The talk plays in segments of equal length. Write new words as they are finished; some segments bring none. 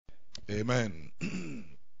Amen.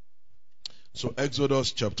 So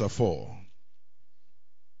Exodus chapter 4.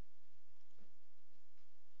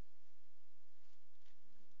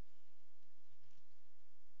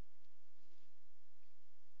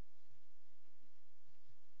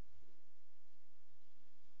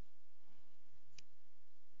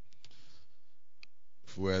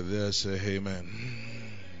 If we're there, say amen.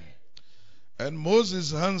 And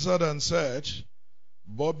Moses answered and said,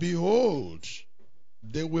 But behold,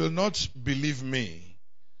 they will not believe me,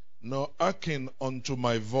 nor hearken unto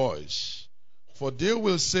my voice. For they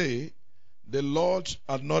will say, The Lord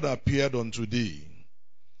hath not appeared unto thee.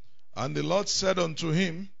 And the Lord said unto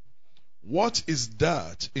him, What is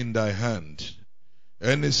that in thy hand?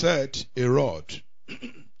 And he said, A rod.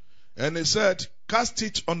 And he said, Cast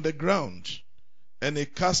it on the ground. And he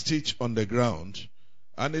cast it on the ground,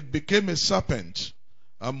 and it became a serpent,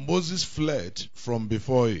 and Moses fled from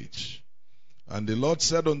before it. And the Lord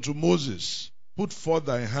said unto Moses, Put forth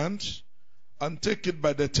thy hand, and take it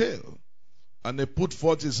by the tail. And he put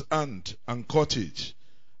forth his hand, and caught it,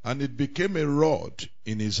 and it became a rod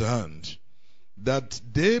in his hand, that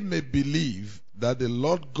they may believe that the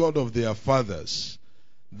Lord God of their fathers,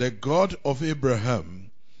 the God of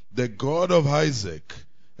Abraham, the God of Isaac,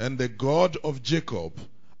 and the God of Jacob,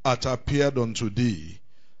 hath appeared unto thee.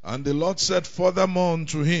 And the Lord said furthermore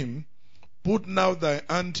unto him, Put now thy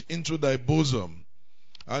hand into thy bosom.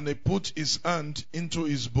 And he put his hand into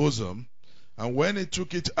his bosom, and when he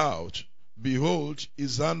took it out, behold,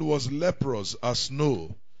 his hand was leprous as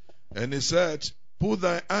snow. And he said, Put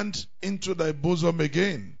thy hand into thy bosom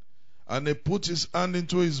again. And he put his hand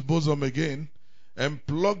into his bosom again, and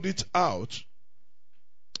plucked it out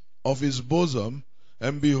of his bosom,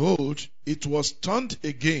 and behold, it was turned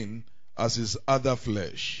again as his other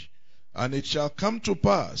flesh. And it shall come to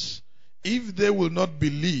pass, if they will not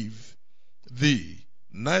believe thee,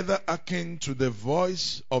 neither hearken to the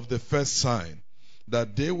voice of the first sign,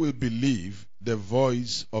 that they will believe the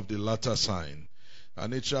voice of the latter sign.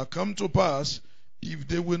 And it shall come to pass, if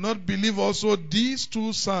they will not believe also these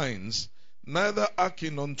two signs, neither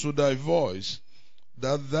hearken unto thy voice,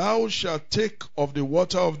 that thou shalt take of the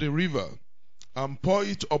water of the river, and pour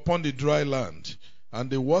it upon the dry land, and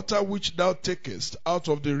the water which thou takest out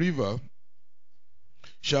of the river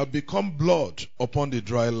shall become blood upon the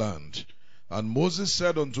dry land. And Moses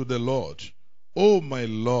said unto the Lord, O my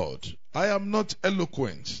Lord, I am not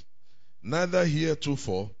eloquent, neither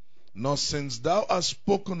heretofore, nor since thou hast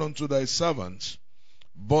spoken unto thy servant,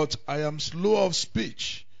 but I am slow of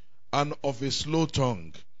speech, and of a slow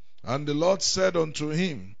tongue. And the Lord said unto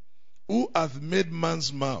him, Who hath made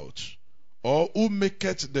man's mouth? Or who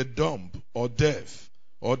maketh the dumb, or deaf,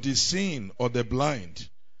 or the seeing, or the blind?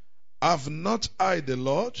 Have not I the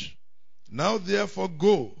Lord? Now therefore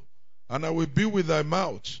go, and I will be with thy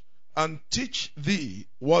mouth, and teach thee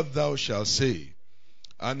what thou shalt say.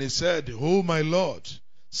 And he said, O my Lord,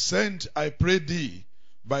 send, I pray thee,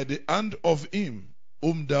 by the hand of him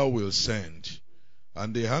whom thou wilt send.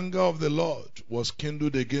 And the anger of the Lord was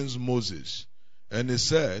kindled against Moses. And he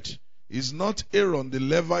said, Is not Aaron the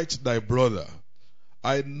Levite thy brother?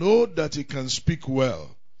 I know that he can speak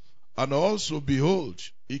well. And also, behold,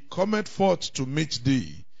 he cometh forth to meet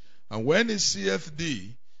thee. And when he seeth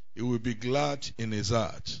thee, he will be glad in his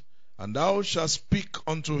heart. And thou shalt speak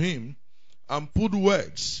unto him, and put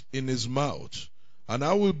words in his mouth. And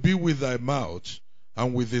I will be with thy mouth,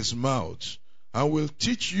 and with his mouth, and will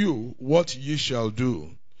teach you what ye shall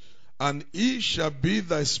do. And he shall be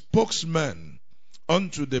thy spokesman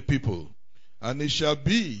unto the people. And it shall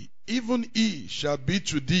be, even he shall be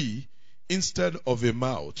to thee instead of a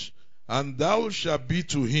mouth, and thou shalt be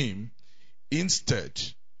to him instead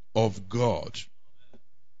of God.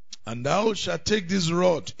 And thou shalt take this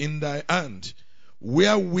rod in thy hand,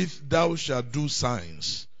 wherewith thou shalt do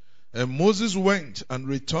signs. And Moses went and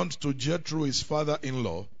returned to Jethro his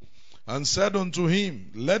father-in-law, and said unto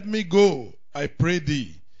him, Let me go, I pray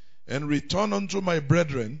thee, and return unto my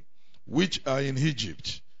brethren which are in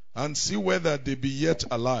Egypt, and see whether they be yet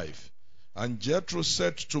alive. And Jethro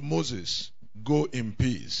said to Moses, Go in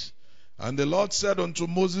peace. And the Lord said unto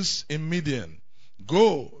Moses in Midian,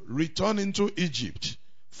 Go, return into Egypt,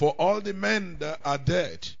 for all the men that are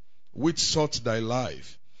dead which sought thy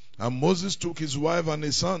life. And Moses took his wife and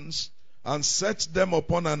his sons, and set them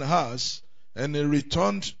upon an ass, and he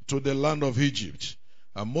returned to the land of Egypt.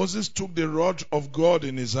 And Moses took the rod of God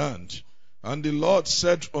in his hand. And the Lord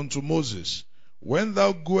said unto Moses, When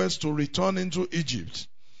thou goest to return into Egypt,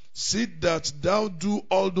 see that thou do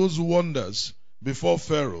all those wonders before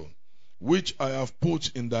Pharaoh, which I have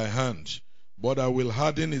put in thy hand. But I will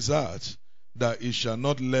harden his heart, that he shall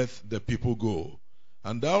not let the people go.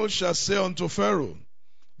 And thou shalt say unto Pharaoh,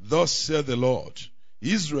 Thus saith the Lord,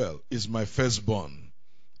 Israel is my firstborn,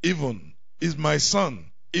 even is my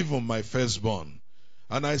son, even my firstborn.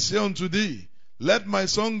 And I say unto thee, Let my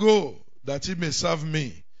son go, that he may serve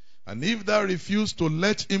me. And if thou refuse to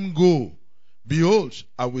let him go, behold,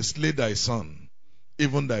 I will slay thy son,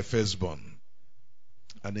 even thy firstborn.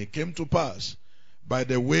 And it came to pass by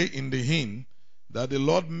the way in the hill that the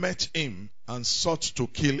Lord met him and sought to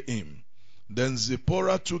kill him. Then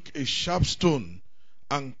Zipporah took a sharp stone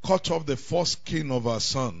and cut off the foreskin of her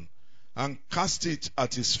son and cast it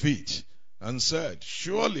at his feet and said,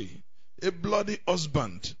 Surely a bloody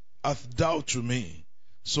husband hast thou to me.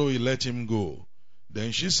 So he let him go.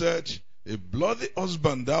 Then she said, A bloody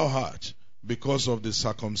husband thou art because of the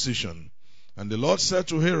circumcision. And the Lord said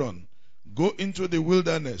to Aaron, Go into the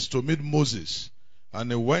wilderness to meet Moses.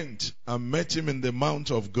 And he went and met him in the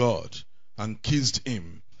mount of God and kissed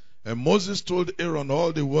him. And Moses told Aaron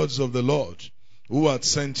all the words of the Lord who had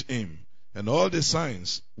sent him and all the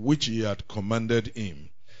signs which he had commanded him.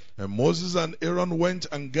 And Moses and Aaron went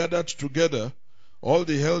and gathered together all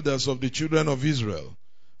the elders of the children of Israel.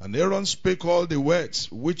 And Aaron spake all the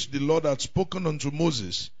words which the Lord had spoken unto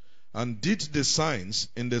Moses, and did the signs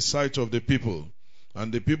in the sight of the people.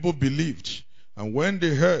 And the people believed. And when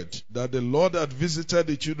they heard that the Lord had visited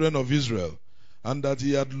the children of Israel, and that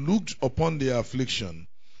he had looked upon their affliction,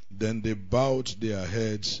 then they bowed their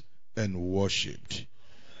heads and worshipped.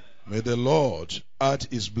 May the Lord add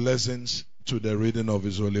his blessings to the reading of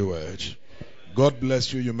his holy word. God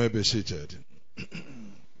bless you. You may be seated.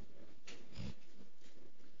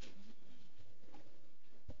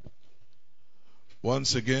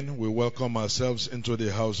 Once again, we welcome ourselves into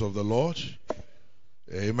the house of the Lord.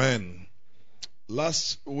 Amen.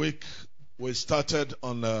 Last week, we started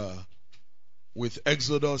on with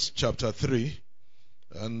Exodus chapter 3.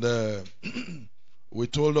 And we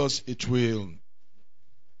told us it will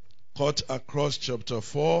cut across chapter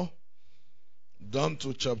 4 down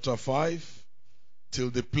to chapter 5 till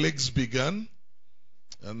the plagues began.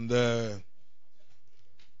 And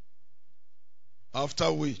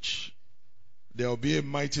after which there will be a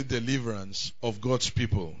mighty deliverance of God's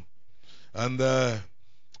people. And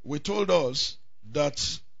we told us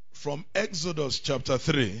that from Exodus chapter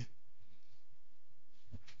 3,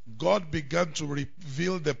 God began to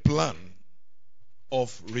reveal the plan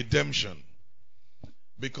of redemption.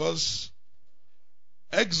 Because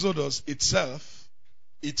Exodus itself,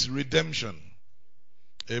 it's redemption.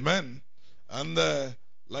 Amen. And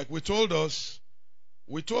like we told us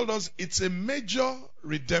it's a major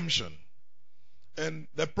redemption. And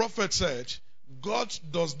the prophet said, God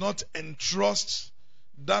does not entrust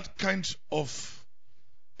that kind of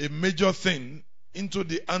a major thing into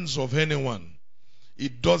the hands of anyone. He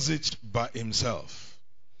does it by himself.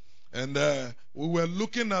 And we were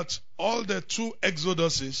looking at all the two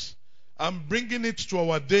Exoduses and bringing it to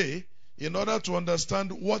our day in order to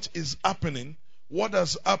understand what is happening, what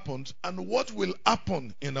has happened, and what will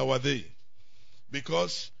happen in our day.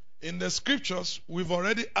 Because in the scriptures, we've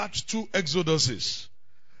already had two Exoduses.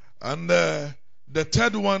 And the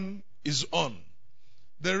third one is on.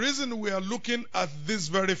 The reason we are looking at this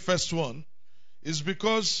very first one is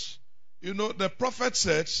because, the prophet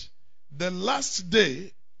said, the last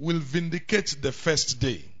day will vindicate the first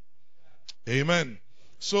day. Amen.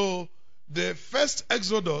 So, the first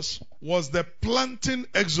Exodus was the planting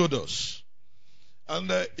Exodus.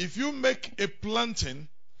 And if you make a planting,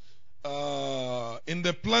 in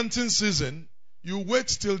the planting season, you wait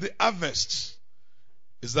till the harvest.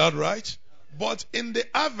 Is that right? But in the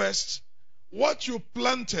harvest, what you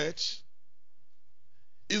planted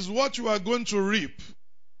is what you are going to reap,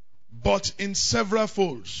 but in several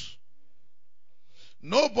folds.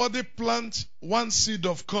 Nobody plants one seed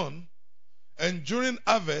of corn, and during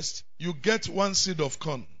harvest, you get one seed of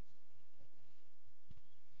corn.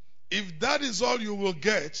 If that is all you will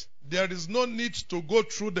get, there is no need to go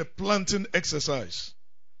through the planting exercise.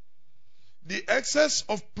 The excess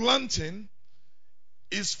of planting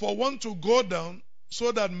is for one to go down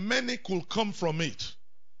so that many could come from it.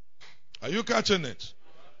 Are you catching it?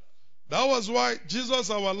 That was why Jesus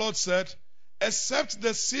our Lord said, except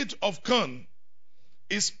the seed of corn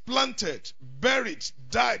is planted, buried,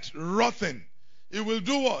 died, rotten, it will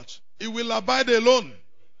do what? It will abide alone.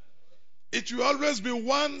 It will always be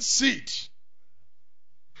one seed.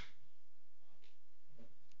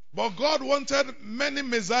 But God wanted many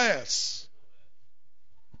messiahs.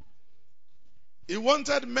 He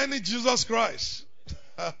wanted many Jesus Christ.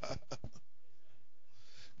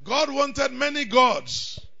 God wanted many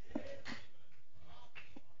gods.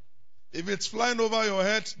 If it's flying over your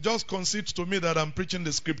head, just concede to me that I'm preaching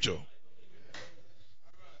the scripture.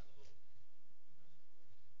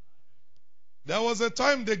 There was a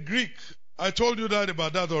time the Greek, I told you that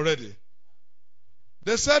about that already.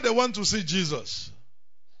 They said they want to see Jesus.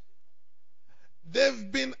 They've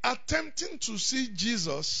been attempting to see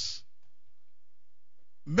Jesus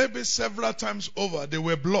maybe several times over. They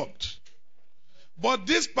were blocked. But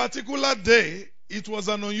this particular day, it was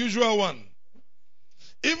an unusual one.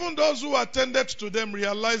 Even those who attended to them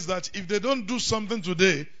realized that if they don't do something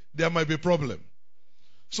today, there might be a problem.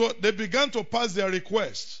 So they began to pass their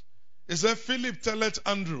request. He said, Philip, tell it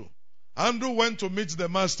Andrew. Andrew went to meet the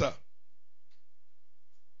master.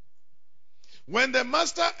 When the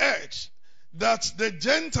master heard that the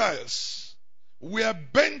Gentiles were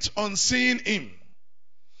bent on seeing him,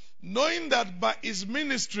 knowing that by his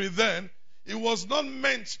ministry then, it was not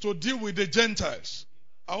meant to deal with the Gentiles.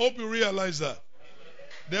 I hope you realize that.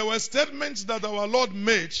 There were statements that our Lord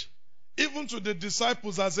made, even to the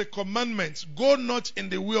disciples as a commandment, go not in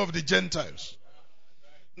the way of the Gentiles.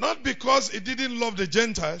 Not because he didn't love the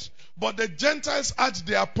Gentiles, but the Gentiles had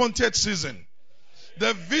the appointed season.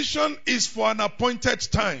 The vision is for an appointed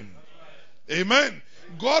time. Amen.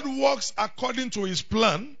 God works according to his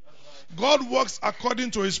plan. God works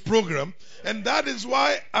according to his program. And that is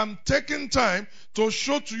why I'm taking time to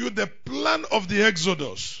show to you the plan of the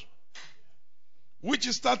Exodus, which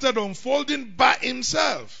started unfolding by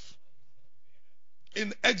himself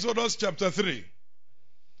in Exodus chapter 3.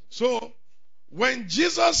 So, when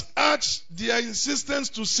Jesus asked their insistence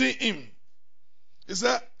to see him, he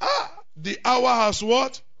said, the hour has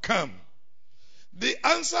what? Come. The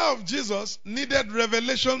answer of Jesus needed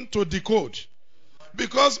revelation to decode.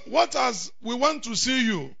 Because what has we want to see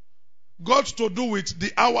you got to do with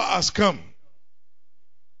the hour has come.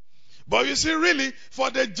 But you see, really,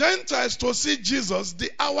 for the Gentiles to see Jesus, the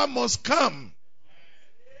hour must come.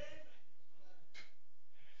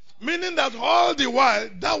 Meaning that all the while,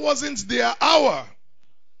 that wasn't their hour.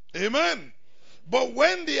 Amen. But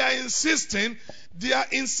when they are insisting, their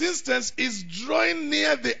insistence is drawing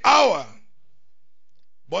near the hour.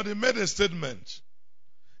 But he made a statement.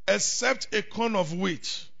 Except a corn of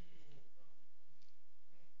wheat.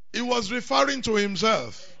 He was referring to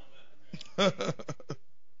himself.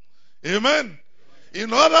 Amen.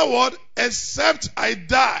 In other words, except I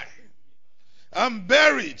die, I'm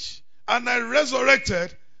buried, and I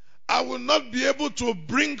resurrected, I will not be able to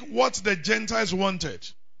bring what the Gentiles wanted.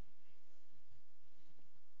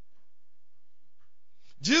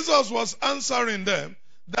 Jesus was answering them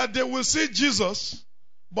that they will see Jesus,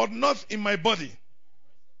 but not in my body.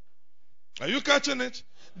 Are you catching it?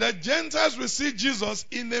 The Gentiles will see Jesus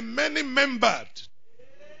in a many-membered.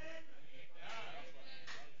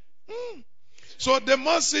 So they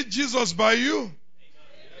must see Jesus by you.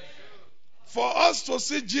 For us to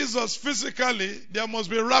see Jesus physically, there must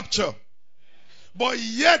be rapture. But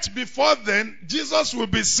yet before then, Jesus will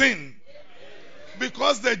be seen.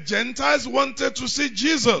 Because the Gentiles wanted to see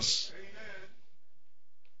Jesus.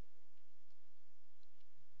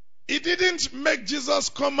 He didn't make Jesus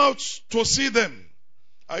come out to see them.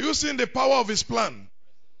 Are you seeing the power of his plan?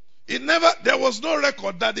 There was no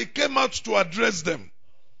record that he came out to address them.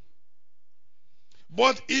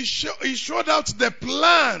 But he showed out the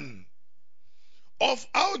plan of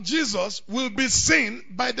how Jesus will be seen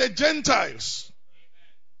by the Gentiles.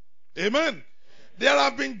 Amen. There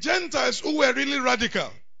have been Gentiles who were really radical.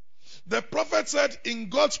 The prophet said in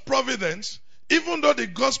God's providence, even though the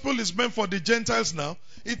gospel is meant for the Gentiles now,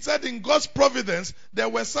 it said in God's providence, there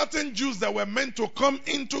were certain Jews that were meant to come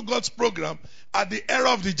into God's program at the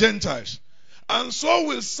era of the Gentiles. And so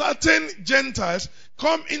will certain Gentiles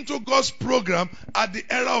come into God's program at the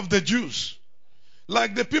era of the Jews.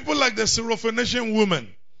 Like the people like the Syrophoenician woman.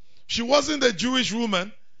 She wasn't a Jewish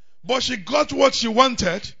woman, but she got what she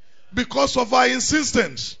wanted because of her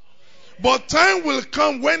insistence. But time will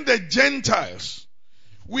come when the Gentiles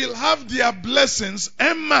will have their blessings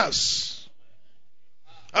en masse.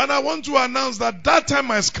 And I want to announce that that time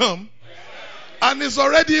has come and is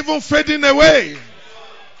already even fading away.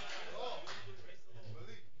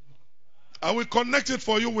 I will connect it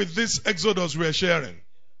for you with this Exodus we are sharing.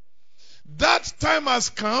 That time has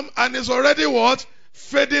come and is already what?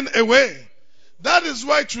 Fading away. That is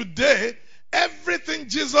why today, everything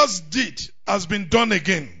Jesus did has been done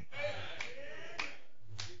again.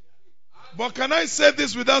 But can I say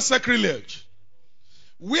this without sacrilege?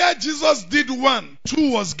 Where Jesus did 1,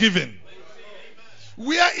 2 was given.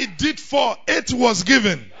 Where he did 4, 8 was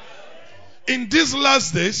given. In these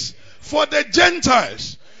last days, for the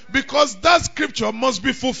Gentiles. Because that scripture must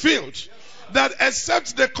be fulfilled. That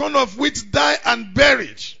except the corn of wheat die and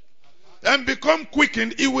buried and become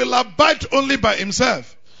quickened, he will abide only by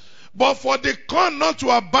himself. But for the corn not to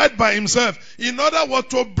abide by himself, in order what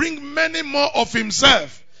to bring many more of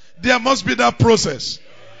himself, there must be that process.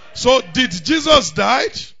 So did Jesus die?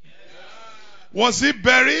 Was he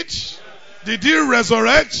buried? Did he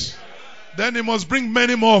resurrect? Then he must bring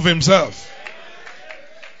many more of himself.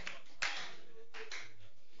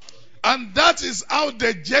 And that is how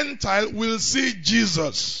the Gentile will see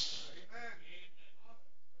Jesus.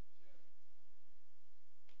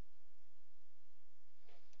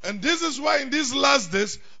 And this is why in these last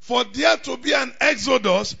days, for there to be an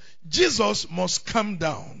exodus, Jesus must come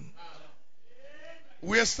down.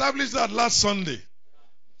 We established that last Sunday.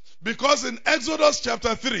 Because in Exodus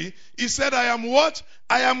chapter 3, he said, I am what?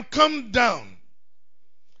 I am come down.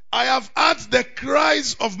 I have heard the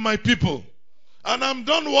cries of my people. And I'm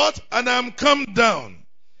done what? And I am come down.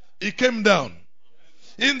 He came down.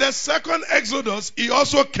 In the second Exodus, he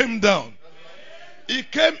also came down. He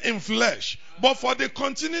came in flesh. But for the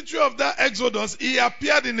continuity of that Exodus, he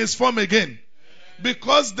appeared in his form again.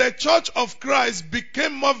 Because the church of Christ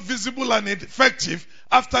became more visible and effective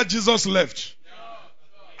after Jesus left.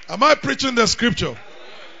 Am I preaching the scripture?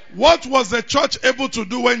 What was the church able to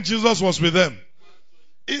do when Jesus was with them?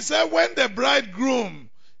 He said when the bridegroom,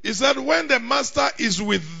 he said when the master is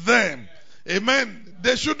with them, amen,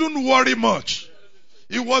 they shouldn't worry much.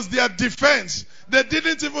 It was their defense. They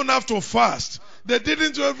didn't even have to fast. They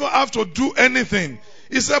didn't even have to do anything.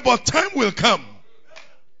 He said, but time will come.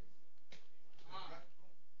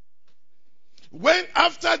 When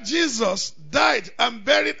after Jesus died and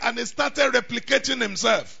buried and he started replicating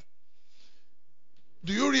himself.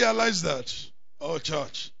 Do you realize that? Oh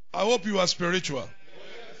church, I hope you are spiritual.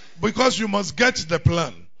 Because you must get the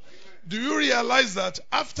plan. Do you realize that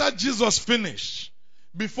after Jesus finished,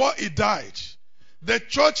 before he died, the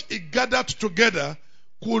church he gathered together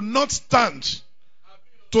could not stand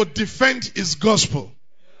to defend his gospel?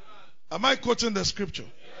 Am I quoting the scripture?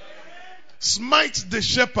 Smite the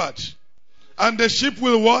shepherd and the sheep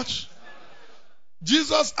will watch.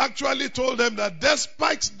 Jesus actually told them that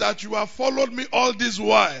despite that you have followed me all this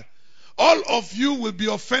while, all of you will be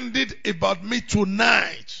offended about me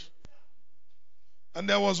tonight. And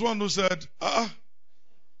there was one who said,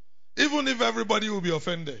 even if everybody will be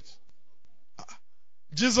offended,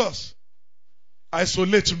 Jesus,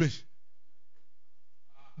 isolate me.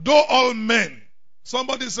 Though all men,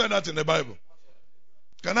 somebody said that in the Bible.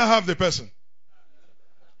 Can I have the person?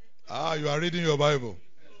 You are reading your Bible.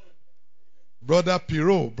 Brother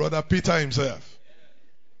Pirot, Brother Peter himself.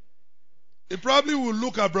 He probably will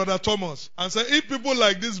look at Brother Thomas and say, if people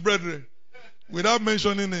like this brethren, without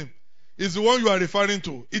mentioning him, is the one you are referring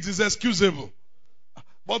to, it is excusable.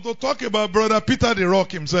 But to talk about Brother Peter the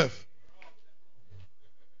Rock himself.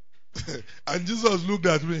 And Jesus looked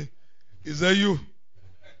at me. He said, you.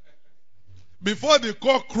 Before the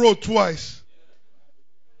cock crow twice,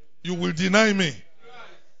 you will deny me.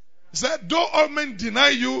 He said, though all men deny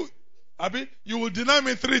you, Abi, you will deny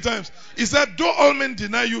me 3 times. He said, though all men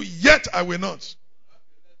deny you, yet I will not.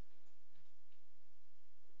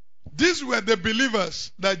 These were the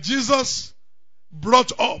believers that Jesus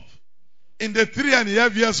brought up in the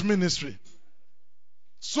 3.5 years ministry.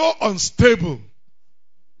 So unstable.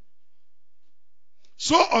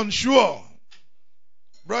 So unsure.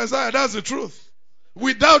 Brother, that's the truth.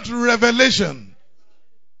 Without revelation.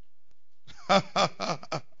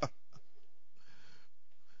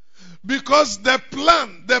 Because the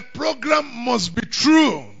plan, the program must be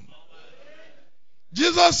true.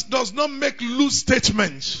 Jesus does not make loose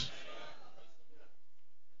statements.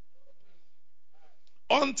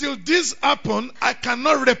 Until this happens, I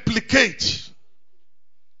cannot replicate.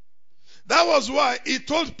 That was why he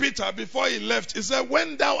told Peter before he left, he said,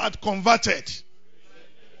 when thou art converted.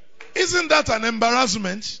 Isn't that an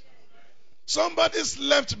embarrassment? Somebody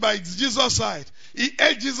slept by Jesus' side. He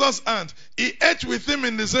ate Jesus' hand. He ate with him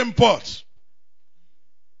in the same pot.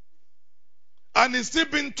 And he's still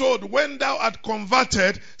being told, when thou art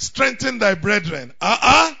converted, strengthen thy brethren.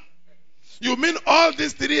 You mean all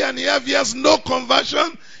these 3.5 years, no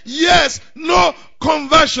conversion? Yes, no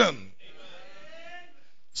conversion.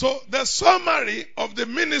 So the summary of the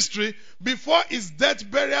ministry before his death,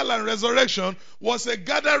 burial, and resurrection was a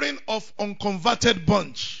gathering of unconverted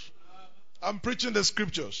bunch. I'm preaching the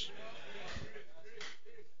scriptures.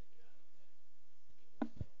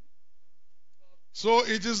 So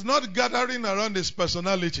it is not gathering around his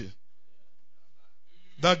personality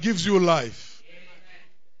that gives you life.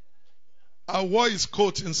 I wore his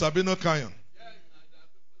coat in Sabino Canyon.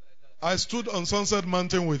 I stood on Sunset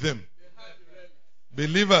Mountain with him.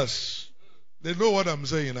 Believers, they know what I'm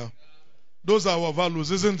saying now. Those are our values,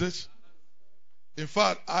 isn't it? In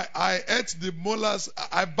fact, I ate the molars.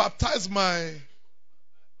 I baptized my,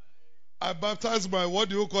 what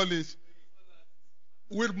do you call it?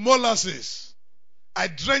 With molasses. I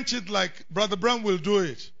drench it like Brother Brown will do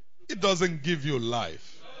it. It doesn't give you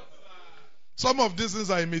life. Some of these things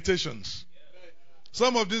are imitations.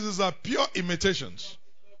 Some of these are pure imitations.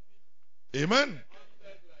 Amen.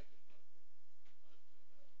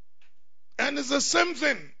 And it's the same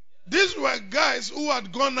thing. These were guys who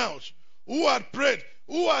had gone out, who had prayed,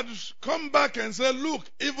 who had come back and said, look,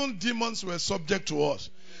 even demons were subject to us.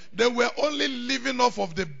 They were only living off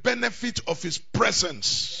of the benefit of his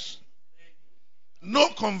presence. No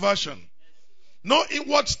conversion. No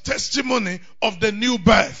inward testimony of the new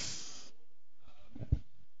birth.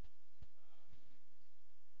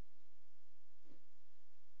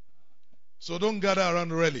 So don't gather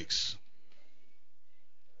around relics.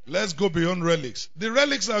 Let's go beyond relics. The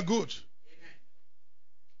relics are good.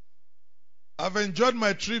 I've enjoyed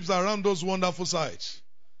my trips around those wonderful sites.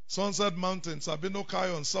 Sunset Mountain, Sabino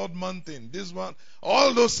Kayon, South Mountain, this one,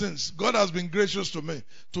 all those things. God has been gracious to me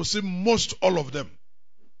to see most all of them.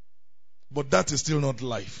 But that is still not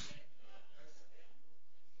life.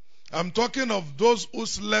 I'm talking of those who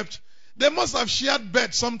slept. They must have shared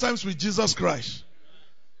bed sometimes with Jesus Christ.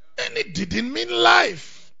 And it didn't mean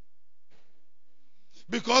life.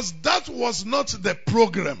 Because that was not the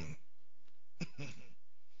program.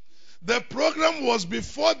 The program was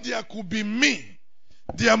before there could be me,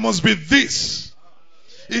 there must be this.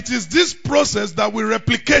 It is this process that will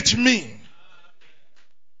replicate me.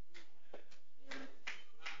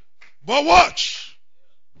 But watch.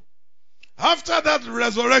 After that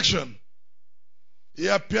resurrection, he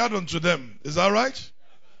appeared unto them. Is that right?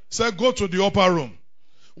 Said, go to the upper room.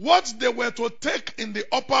 What they were to take in the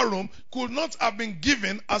upper room could not have been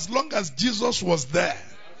given as long as Jesus was there.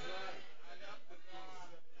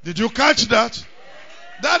 Did you catch that?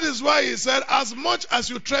 That is why he said, as much as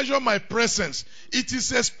you treasure my presence, it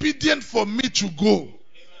is expedient for me to go.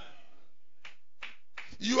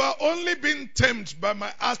 You are only being tempted by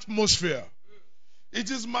my atmosphere. It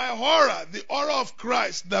is my aura, the aura of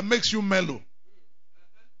Christ, that makes you mellow.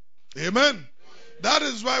 Amen. That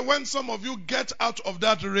is why when some of you get out of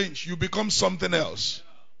that range, you become something else.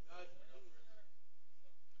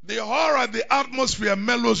 The aura, the atmosphere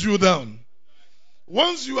mellows you down.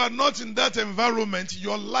 Once you are not in that environment,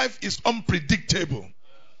 your life is unpredictable.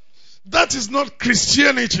 That is not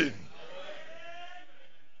Christianity.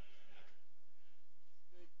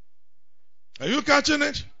 Are you catching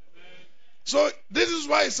it? So this is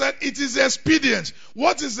why I said it is expedient.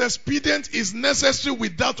 What is expedient is necessary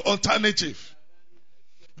without alternative.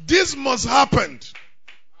 This must happen.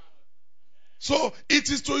 So it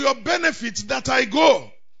is to your benefit that I go.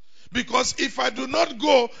 Because if I do not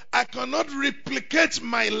go, I cannot replicate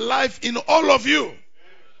my life in all of you.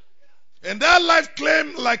 And that life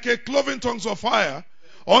came like a cloven tongues of fire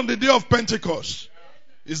on the day of Pentecost.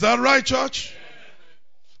 Is that right, church?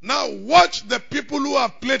 Now watch the people who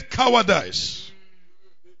have played cowardice.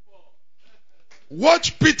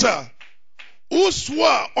 Watch Peter, who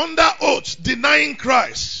swore under oath denying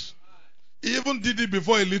Christ. He even did it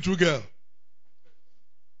before a little girl.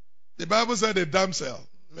 The Bible said a damsel,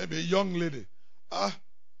 maybe a young lady.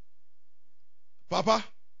 Papa,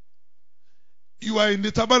 you are in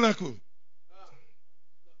the tabernacle.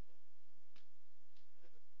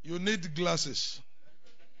 You need glasses.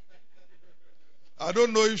 I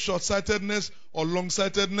don't know if short-sightedness or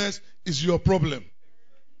long-sightedness is your problem.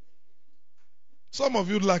 Some of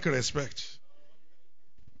you lack respect.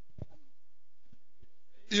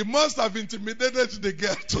 He must have intimidated the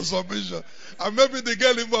girl to submission. And maybe the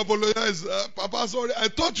girl even apologized. Papa, sorry, I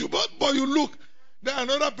thought you, but you look. Then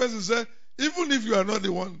another person said, even if you are not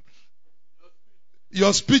the one,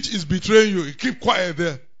 your speech is betraying you. You keep quiet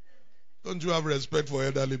there. Don't you have respect for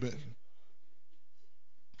elderly men?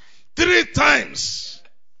 3 times.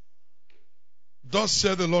 Thus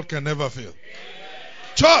said the Lord can never fail.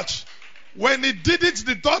 Church, when he did it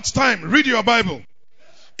the 3rd time, read your Bible.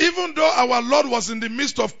 Even though our Lord was in the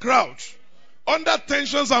midst of crowds, under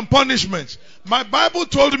tensions and punishments, my Bible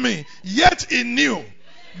told me, yet he knew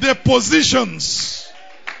the positions,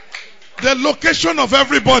 the location of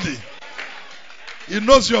everybody. He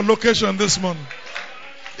knows your location this morning.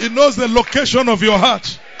 He knows the location of your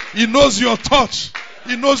heart. He knows your thoughts.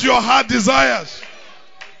 He knows your heart desires.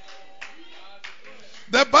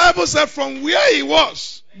 The Bible said from where he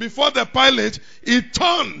was before the Pilate, he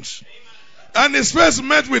turned and his face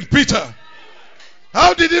met with Peter.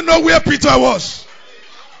 How did he know where Peter was?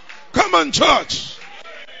 Come on, church.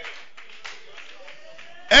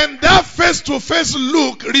 And that face-to-face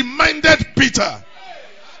look reminded Peter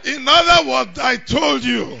In other words, I told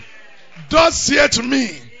you, thus saith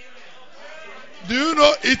me. Do you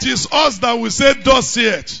know it is us that will say thus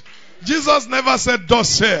saith? Jesus never said thus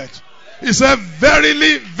saith. He said,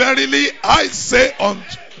 verily, verily, I say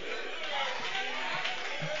unto.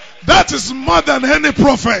 That is more than any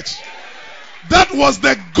prophet. That was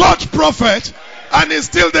the God prophet, and is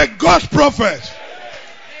still the God prophet.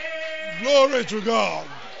 Glory to God.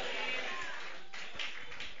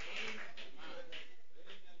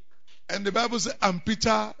 And the Bible says, and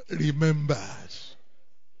Peter remembered.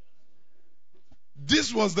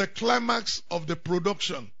 This was the climax of the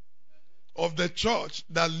production of the church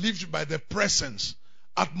that lived by the presence,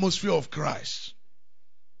 atmosphere of Christ.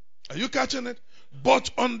 Are you catching it?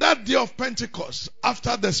 But on that day of Pentecost,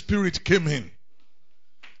 after the Spirit came in,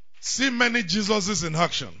 see many Jesuses in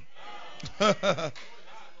action.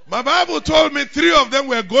 My Bible told me 3 of them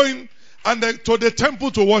were going to the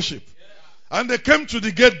temple to worship. And they came to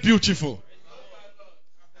the gate beautiful.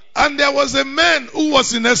 And there was a man who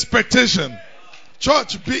was in expectation.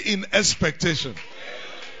 Church, be in expectation.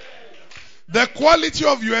 The quality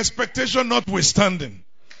of your expectation notwithstanding.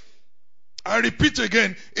 I repeat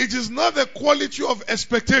again, it is not the quality of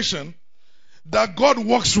expectation that God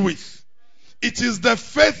works with. It is the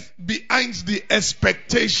faith behind the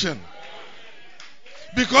expectation.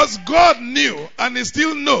 Because God knew, and He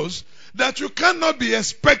still knows, that you cannot be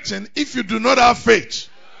expecting if you do not have faith.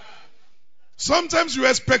 Sometimes your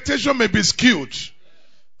expectation may be skewed.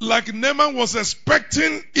 Like Naaman was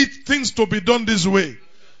expecting things to be done this way.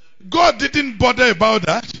 God didn't bother about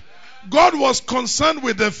that. God was concerned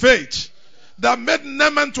with the faith that made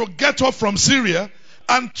Naaman to get up from Syria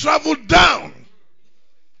and travel down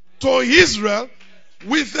to Israel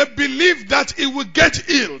with the belief that he would get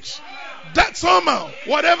healed. That somehow,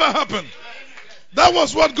 whatever happened, that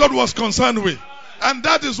was what God was concerned with. And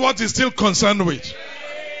that is what He's still concerned with.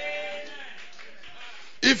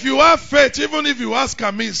 If you have faith, even if you ask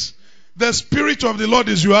amiss, the Spirit of the Lord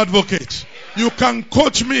is your advocate. You can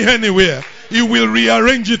coach me anywhere. He will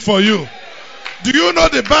rearrange it for you. Do you know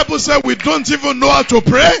the Bible says we don't even know how to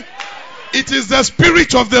pray? It is the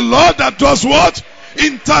Spirit of the Lord that does what?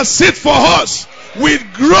 Intercede for us with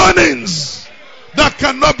groanings that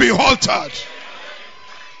cannot be altered.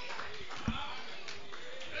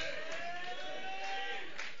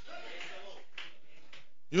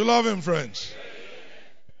 You love Him, friends?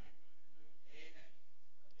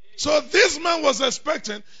 So this man was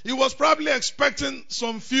expecting, he was probably expecting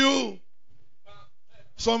some few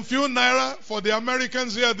naira. For the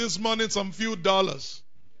Americans here this morning, some few dollars.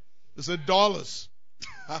 They said dollars.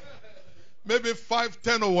 Maybe 5,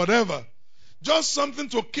 10 or whatever. Just something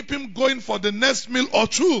to keep him going for the next meal or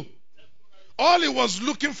two. All he was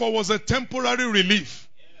looking for was a temporary relief.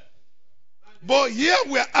 But here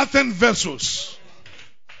were earthen vessels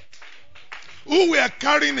who were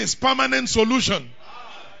carrying his permanent solution.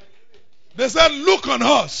 They said, look on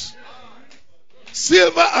us.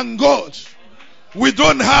 Silver and gold we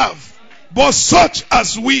don't have, but such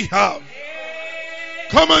as we have.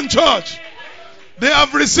 Come on, church. They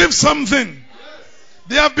have received something.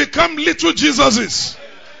 They have become little Jesuses.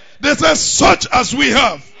 They said, such as we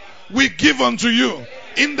have, we give unto you.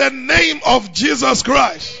 In the name of Jesus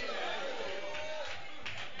Christ.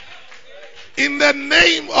 In the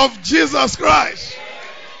name of Jesus Christ.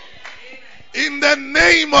 In the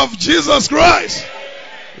name of Jesus Christ.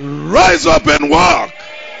 Rise up and walk.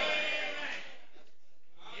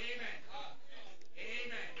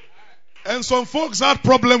 And some folks had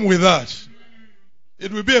problem with that.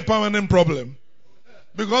 It will be a permanent problem.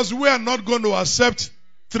 Because we are not going to accept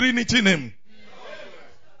Trinity name.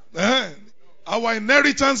 Our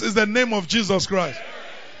inheritance is the name of Jesus Christ.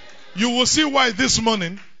 You will see why this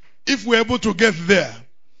morning, if we're able to get there.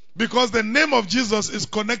 Because the name of Jesus is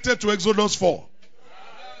connected to Exodus 4.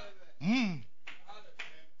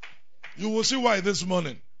 You will see why this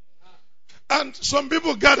morning. And some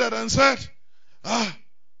people gathered and said,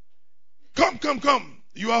 come.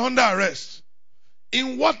 You are under arrest.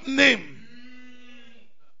 In what name?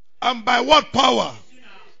 And by what power?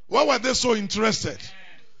 Why were they so interested?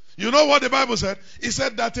 You know what the Bible said? It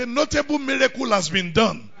said that a notable miracle has been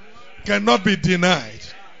done. Cannot be denied.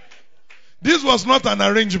 This was not an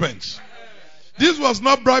arrangement. This was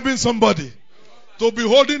not bribing somebody to be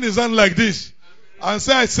holding his hand like this and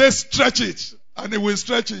say, I say stretch it, and he will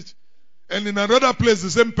stretch it. And in another place, the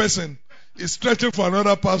same person is stretching for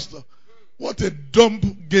another pastor. What a dumb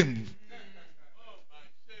game.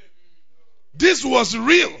 This was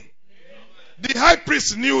real. The high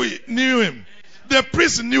priest knew him. The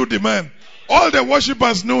priest knew the man. All the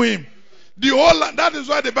worshippers knew him. That is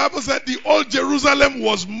why the Bible said the whole Jerusalem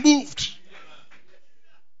was moved.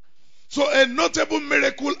 So a notable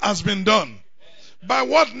miracle has been done. By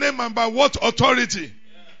what name and by what authority?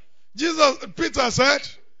 Peter said,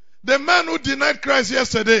 the man who denied Christ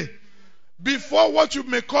yesterday, before what you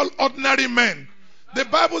may call ordinary men, the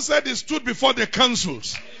Bible said he stood before the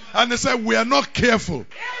councils and they said, we are not careful.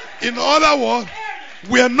 In other words,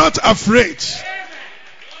 we are not afraid.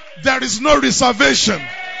 There is no reservation.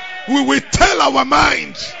 We will tell our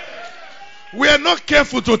mind. We are not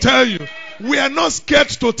careful to tell you. We are not scared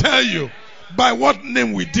to tell you by what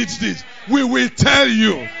name we did this. We will tell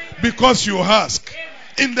you because you ask.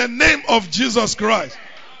 In the name of Jesus Christ,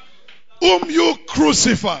 whom you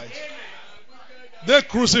crucified. They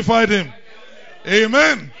crucified him.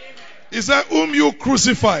 Amen. He said, whom you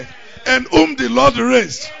crucified and whom the Lord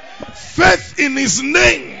raised. Faith in his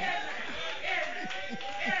name.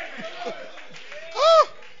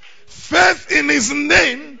 Faith in his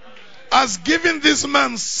name has given this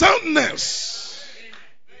man soundness.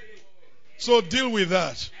 So deal with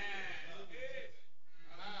that.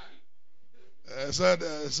 I said,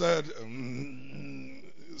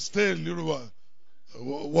 stay a little while.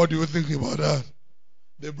 What do you think about that?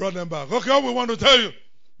 They brought them back. Okay, we want to tell you.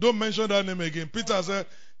 Don't mention that name again. Peter said,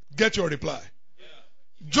 get your reply.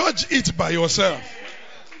 Judge it by yourself.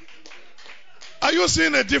 Are you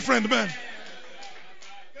seeing a different man?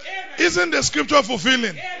 Isn't the scripture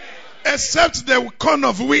fulfilling? Except the corn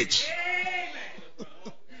of wheat.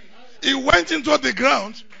 He went into the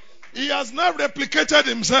ground. He has now replicated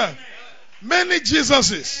himself. Many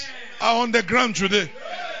Jesuses are on the ground today.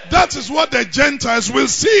 That is what the Gentiles will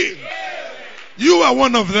see. You are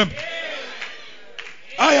one of them.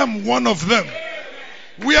 I am one of them.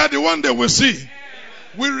 We are the one they will see.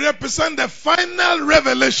 We represent the final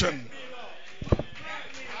revelation.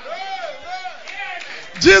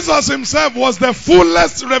 Jesus himself was the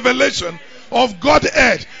fullest revelation of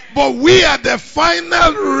Godhead, but we are the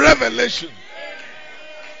final revelation.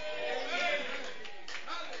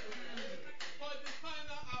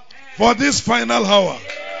 For this final hour.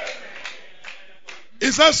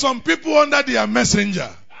 It says some people under their messenger,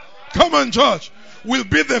 come on church, will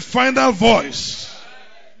be the final voice.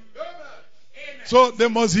 So they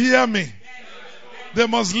must hear me. They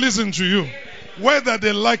must listen to you, whether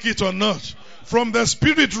they like it or not. From the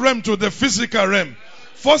spirit realm to the physical realm,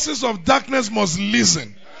 forces of darkness must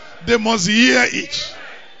listen. They must hear it.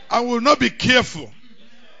 I will not be careful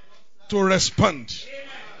to respond.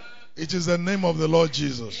 It is the name of the Lord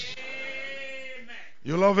Jesus.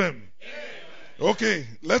 You love him? Okay,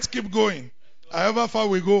 let's keep going. However far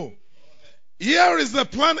we go. Here is the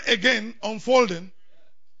plan again unfolding.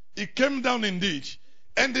 It came down indeed.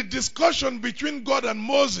 And the discussion between God and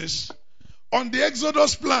Moses on the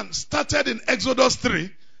Exodus plan started in Exodus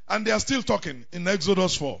 3, and they are still talking in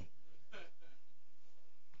Exodus 4.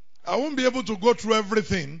 I won't be able to go through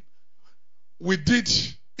everything we did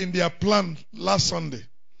in their plan last Sunday.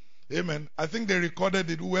 Amen. I think they recorded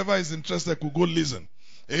it. Whoever is interested could go listen.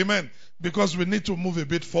 Amen. Because we need to move a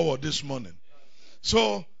bit forward this morning.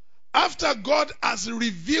 So, after God has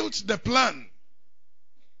revealed the plan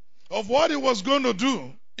of what he was going to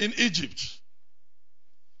do in Egypt,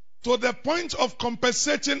 to the point of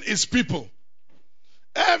compensating his people,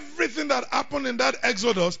 everything that happened in that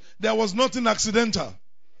Exodus, there was nothing accidental.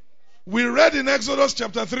 We read in Exodus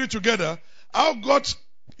chapter 3 together how God,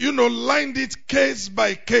 lined it case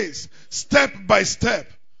by case, step by step.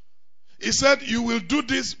 He said, you will do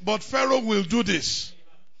this, but Pharaoh will do this.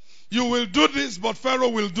 You will do this, but Pharaoh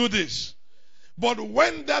will do this. But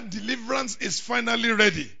when that deliverance is finally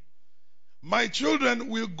ready, my children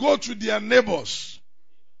will go to their neighbors,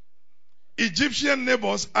 Egyptian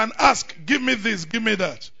neighbors, and ask, give me this, give me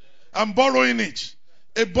that. I'm borrowing it.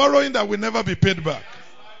 A borrowing that will never be paid back.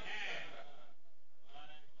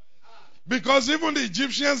 Because even the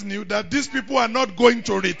Egyptians knew that these people are not going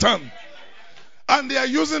to return. And they are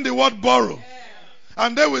using the word borrow.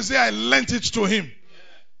 And they will say, I lent it to him.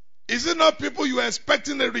 Is it not people you are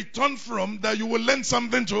expecting a return from that you will lend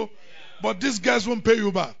something to? But these guys won't pay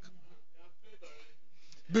you back.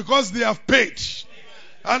 Because they have paid.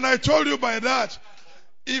 And I told you by that,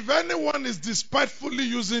 if anyone is despitefully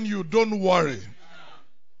using you, don't worry.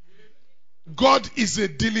 God is a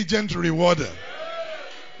diligent rewarder.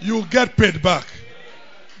 You'll get paid back.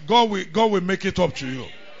 God will make it up to you.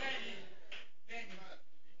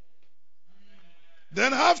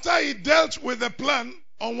 Then after he dealt with the plan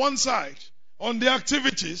on one side, on the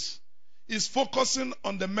activities, he's focusing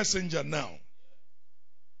on the messenger now.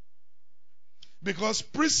 Because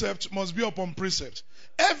precept must be upon precept.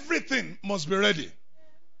 Everything must be ready.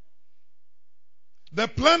 The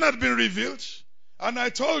plan had been revealed, and I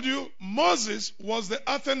told you Moses was the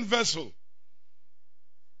earthen vessel.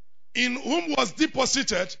 in whom was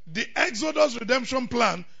deposited the Exodus redemption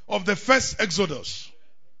plan of the first Exodus.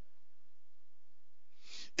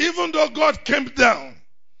 Even though God came down,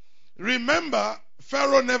 remember,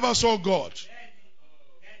 Pharaoh never saw God,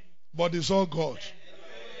 but he saw God.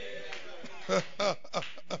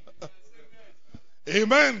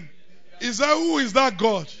 Amen. Is that who is that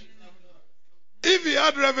God? If he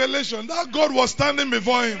had revelation, that God was standing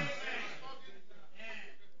before him.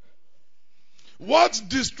 What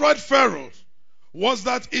destroyed Pharaoh was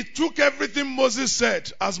that he took everything Moses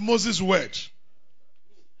said as Moses' word.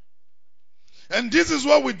 And this is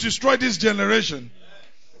what will destroy this generation.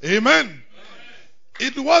 Amen.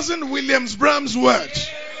 It wasn't Williams Branham's word.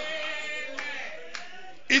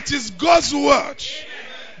 It is God's word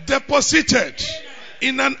deposited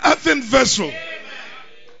in an earthen vessel.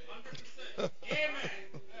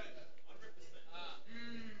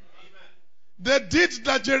 The deed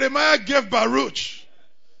that Jeremiah gave Baruch,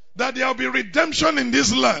 that there will be redemption in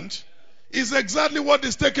this land, is exactly what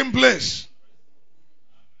is taking place.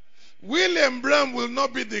 William Branham will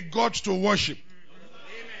not be the God to worship,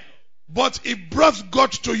 but he brought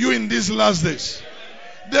God to you in these last days.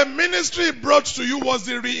 The ministry he brought to you was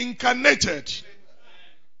the reincarnated.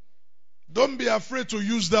 Don't be afraid to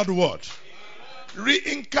use that word.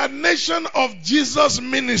 Reincarnation of Jesus'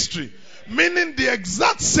 ministry, meaning the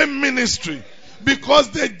exact same ministry, because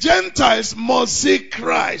the Gentiles must see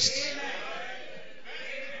Christ.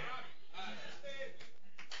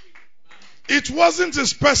 It wasn't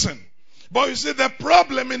his person. But you see, the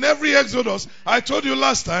problem in every Exodus, I told you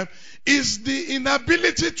last time, is the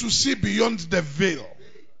inability to see beyond the veil.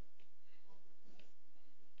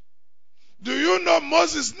 Do you know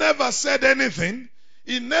Moses never said anything?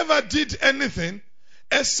 He never did anything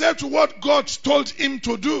except what God told him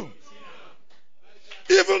to do.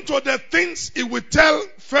 Even to the things he would tell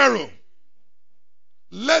Pharaoh,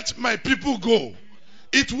 let my people go.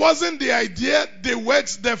 It wasn't the idea, the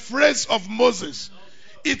words, the phrase of Moses.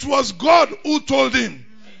 It was God who told him,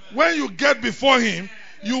 when you get before him,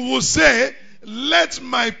 you will say, let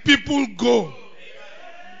my people go.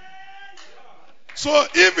 So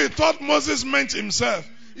if he thought Moses meant himself,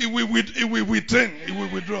 he will return, he will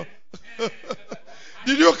withdraw.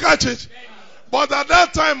 Did you catch it? But at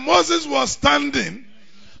that time, Moses was standing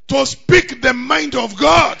to speak the mind of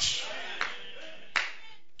God.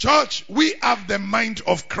 Church, we have the mind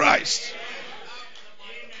of Christ.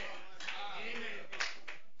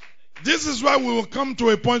 This is why we will come to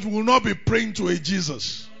a point we will not be praying to a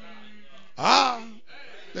Jesus. They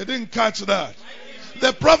didn't catch that.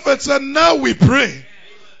 The prophet said, now we pray.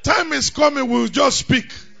 Time is coming, we'll just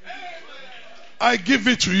speak. I give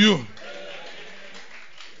it to you.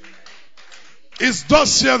 It's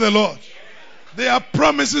thus saith the Lord. There are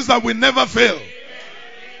promises that will never fail.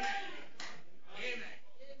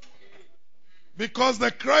 Because the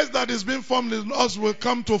Christ that is being formed in us will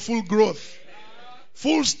come to full growth,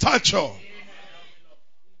 full stature,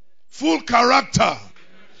 full character,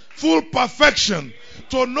 full perfection,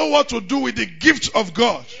 to know what to do with the gift of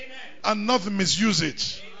God and not misuse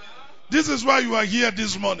it. This is why you are here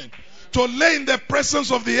this morning, to lay in the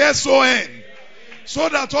presence of the SON, so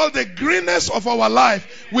that all the greenness of our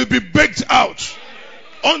life will be baked out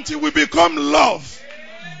until we become love,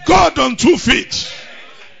 God on 2 feet.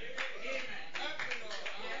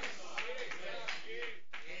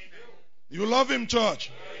 You love him,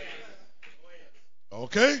 church?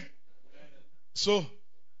 Okay? So,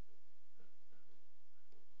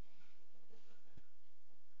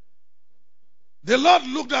 the Lord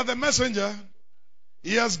looked at the messenger.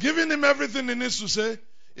 He has given him everything he needs to say.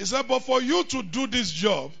 He said, but for you to do this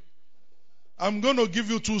job, I'm going to give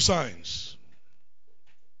you 2 signs.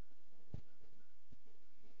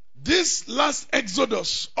 This last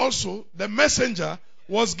Exodus also, the messenger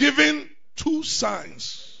was given 2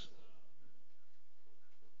 signs.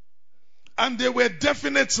 And they were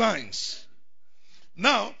definite signs.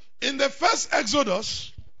 Now, in the first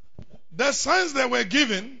Exodus, the signs they were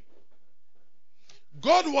given,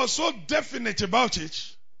 God was so definite about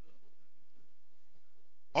it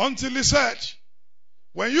until he said,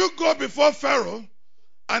 when you go before Pharaoh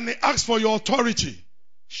and he asks for your authority,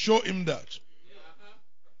 show him that.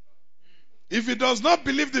 If he does not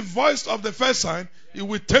believe the voice of the first sign, he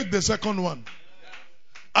will take the second one.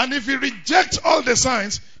 And if he rejects all the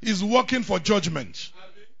signs, he's working for judgment.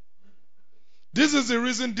 This is the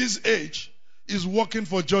reason this age is working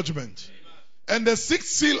for judgment. And the 6th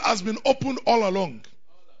seal has been opened all along.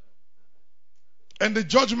 And the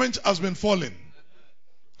judgment has been falling.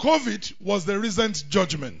 COVID was the recent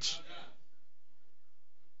judgment.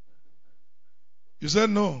 You said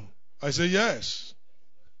no. I say yes.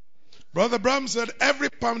 Brother Bram said every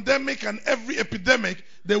pandemic and every epidemic,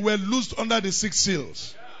 they were loosed under the 6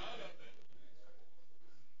 seals.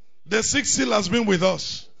 The 6th seal has been with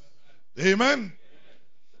us. Amen.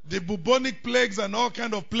 The bubonic plagues and all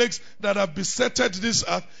kind of plagues that have besetted this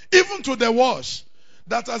earth, even to the wars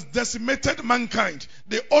that has decimated mankind,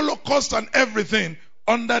 the Holocaust and everything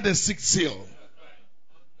under the 6th seal.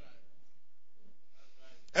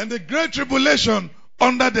 And the Great Tribulation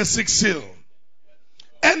under the 6th seal.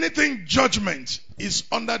 Anything judgment is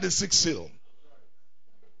under the 6th seal.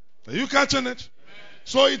 Are you catching it?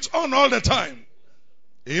 So it's on all the time.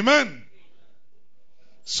 Amen.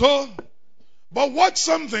 So, but watch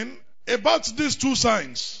something about these 2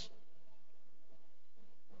 signs.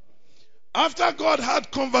 After God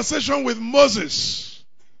had conversation with Moses,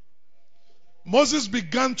 Moses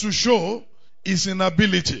began to show his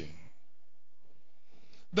inability.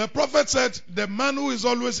 The prophet said, the man who is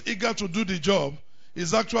always eager to do the job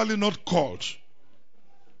is actually not called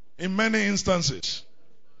in many instances.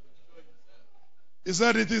 He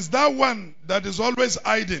said it is that one that is always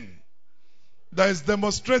hiding that is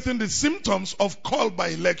demonstrating the symptoms of call by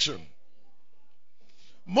election.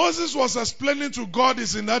 Moses was explaining to God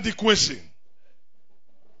his inadequacy.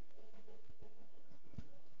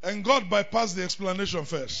 And God bypassed the explanation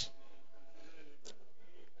first.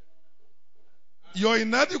 Your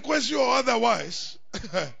inadequacy or otherwise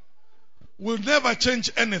will never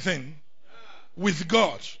change anything with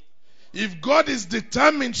God. If God is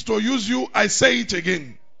determined to use you, I say it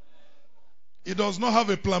again, He does not have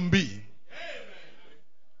a plan B.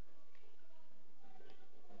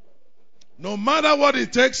 No matter what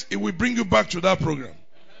it takes, He will bring you back to that program.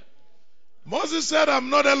 Moses said, I'm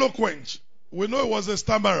not eloquent. We know it was a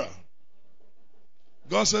stammerer.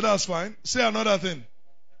 God said, that's fine. Say another thing.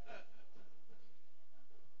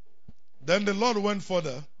 Then the Lord went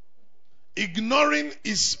further, ignoring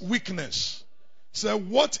his weakness. Said,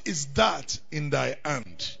 what is that in thy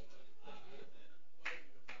hand?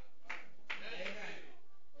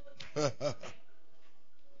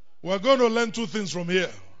 We're going to learn 2 things from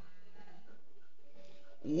here.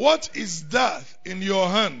 What is that in your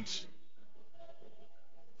hand?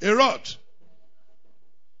 A rod.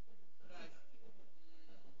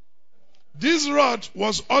 This rod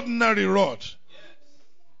was ordinary rod,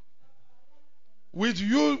 which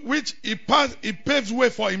he paved way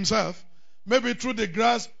for himself, maybe through the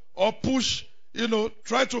grass or push,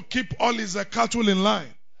 try to keep all his cattle in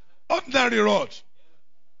line. Ordinary rod,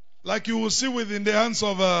 like you will see within the hands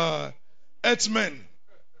of herdsmen.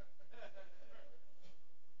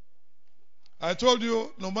 I told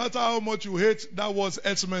you, no matter how much you hate, that was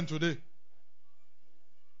herdsmen today.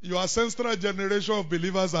 Your ancestral generation of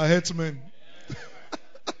believers are herdsmen.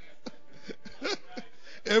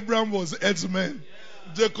 Abraham was herdsman.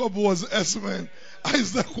 Jacob was herdsman.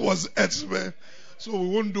 Isaac was herdsman. So we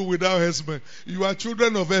won't do without herdsmen. You are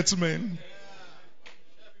children of herdsmen.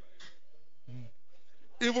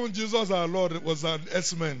 Even Jesus our Lord was an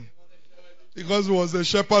herdsman, because he was the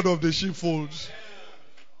shepherd of the sheepfold.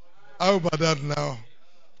 How about that now?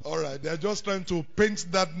 Alright, they're just trying to paint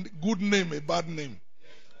that good name a bad name.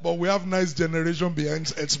 But we have nice generation behind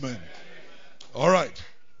herdsmen. Alright.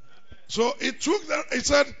 So it took that, it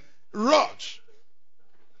said, rod.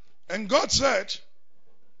 And God said,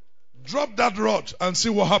 drop that rod and see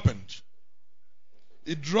what happened.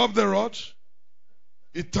 He dropped the rod.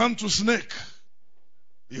 It turned to snake.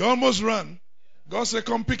 He almost ran. God said,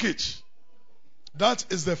 come pick it. That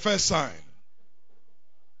is the first sign.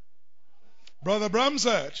 Brother Bram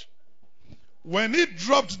said, when he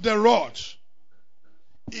dropped the rod,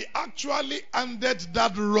 he actually handed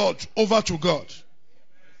that rod over to God.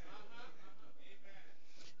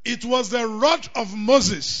 It was the rod of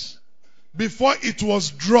Moses before it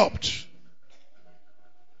was dropped.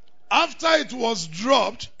 After it was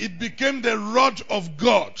dropped, it became the rod of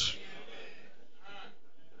God.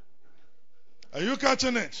 Are you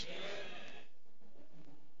catching it?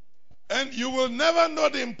 And you will never know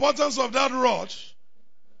the importance of that rod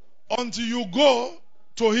until you go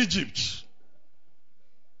to Egypt.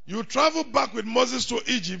 You travel back with Moses to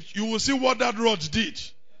Egypt, you will see what that rod did.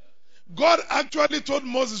 God actually told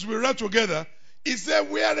Moses, we read together, He said,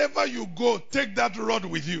 wherever you go, take that rod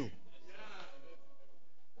with you.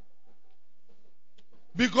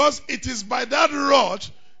 Because it is by that rod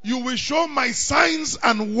you will show my signs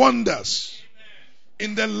and wonders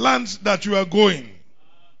in the land that you are going.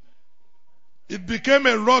 It became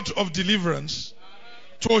a rod of deliverance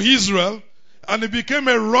to Israel, and it became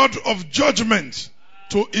a rod of judgment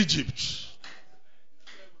to Egypt.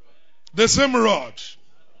 The same rod.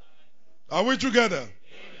 Are we together?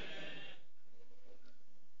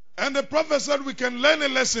 And the prophet said we can learn a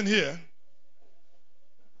lesson here.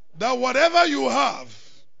 That whatever you have,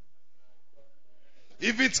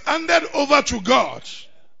 if it's handed over to God,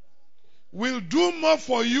 will do more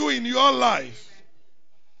for you in your life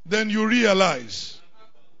than you realize.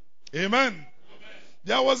 Amen.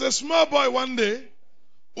 There was a small boy one day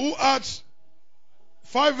who had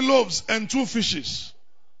 5 loaves and 2 fishes.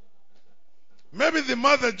 Maybe the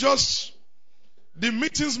mother the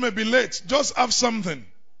meetings may be late, just have something.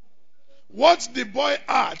 What the boy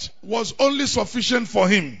had was only sufficient for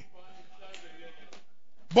him.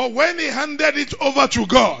 But when he handed it over to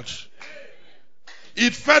God,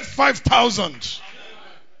 it fed 5,000.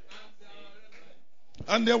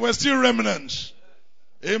 And there were still remnants.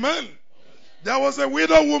 Amen. There was a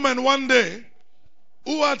widow woman one day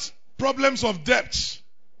who had problems of debt.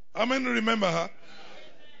 How many remember her?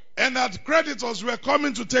 And her creditors were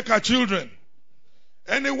coming to take her children.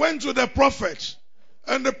 And he went to the prophet.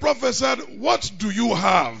 And the prophet said, "What do you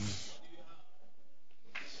have?"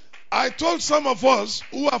 I told some of us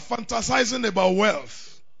who are fantasizing about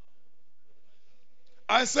wealth,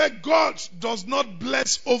 I said, God does not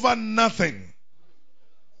bless over nothing.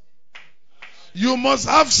 You must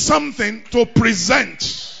have something to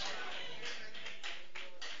present.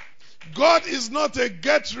 God is not a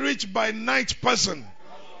get rich by night person.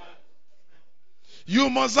 You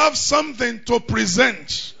must have something to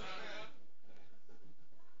present.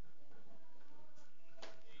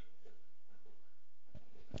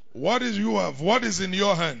 What is you have? What is in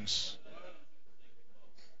your hands?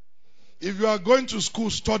 If you are going to school,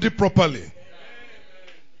 study properly.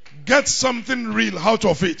 Get something real out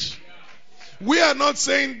of it. We are not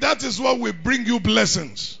saying that is what will bring you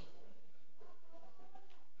blessings.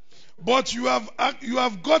 But you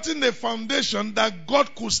have gotten a foundation that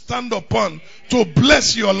God could stand upon to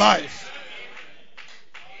bless your life.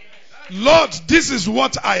 Lord, this is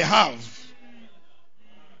what I have.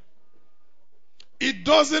 It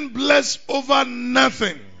doesn't bless over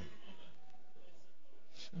nothing.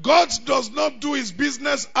 God does not do his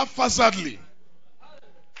business haphazardly.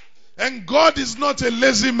 And God is not a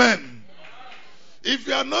lazy man. If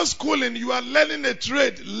you are not schooling, you are learning a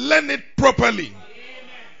trade, learn it properly.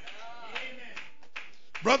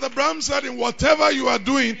 Brother Bram said, in whatever you are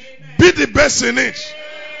doing, be the best in it.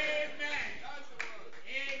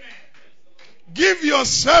 Give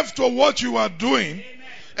yourself to what you are doing,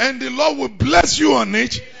 and the Lord will bless you on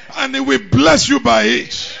it, and he will bless you by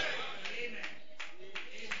it.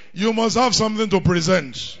 You must have something to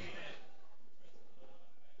present.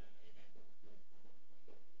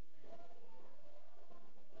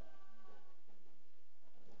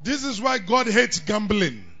 This is why God hates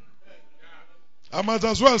gambling. I might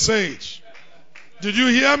as well say it. Did you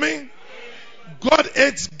hear me? God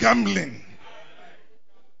hates gambling.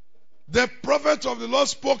 The prophet of the Lord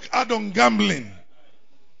spoke out on gambling.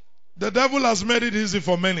 The devil has made it easy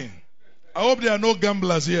for many. I hope there are no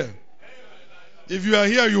gamblers here. If you are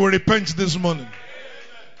here, you will repent this morning.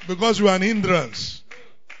 Because you are an hindrance.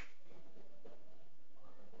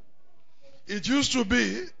 It used to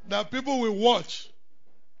be that people will watch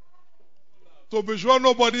to be sure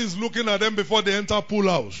nobody is looking at them before they enter pool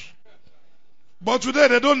house. But today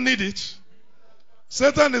they don't need it.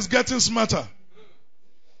 Satan is getting smarter.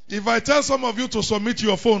 If I tell some of you to submit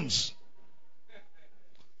your phones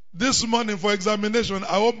this morning for examination,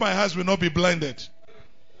 I hope my eyes will not be blinded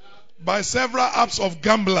by several apps of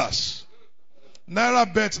gamblers.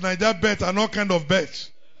 Naira bet, Niger bet, and all kind of bet.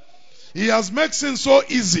 He has made sin so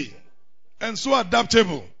easy and so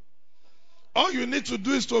adaptable. All you need to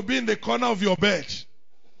do is to be in the corner of your bed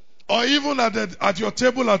or even at your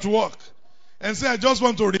table at work and say, I just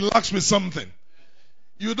want to relax with something.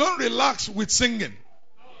 You don't relax with singing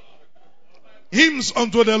hymns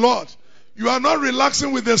unto the Lord. You are not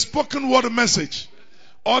relaxing with the spoken word message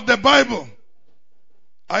or the Bible.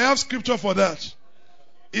 I have scripture for that.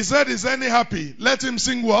 He said, is any happy? Let him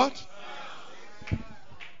sing what?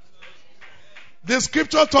 The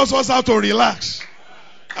scripture tells us how to relax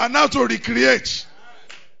and how to recreate.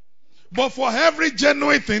 But for every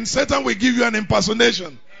genuine thing, Satan will give you an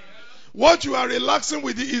impersonation. What you are relaxing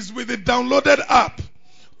with is with the downloaded app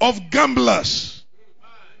of gamblers.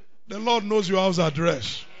 The Lord knows your house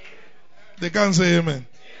address. They can't say amen.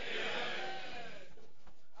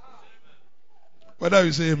 Whether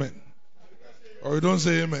you say amen or you don't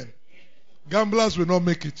say amen, gamblers will not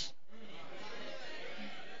make it.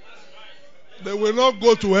 They will not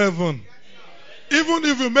go to heaven. Even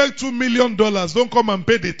if you make $2 million, don't come and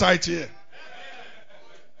pay the tithe here.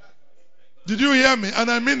 Did you hear me?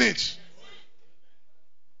 And I mean it.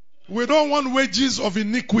 We don't want wages of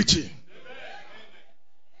iniquity.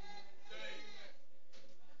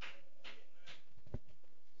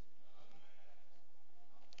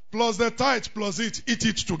 plus the tithe plus it, eat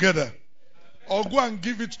it together. Or go and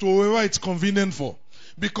give it to whoever it's convenient for.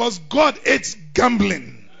 Because God hates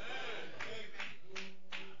gambling.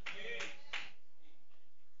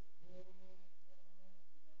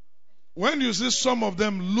 When you see some of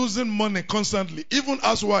them losing money constantly, even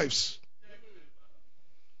housewives,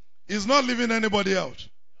 it's not leaving anybody out.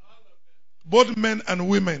 Both men and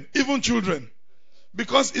women, even children.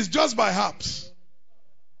 Because it's just by apps.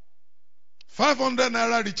 500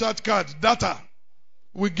 naira recharge card, data,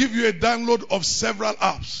 will give you a download of several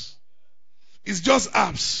apps. It's just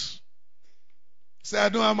apps. Say,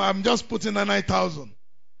 I'm just putting a 9,000.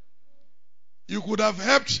 You could have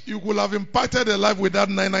helped, you could have impacted a life with that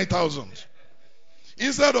 9,000.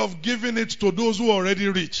 Instead of giving it to those who are already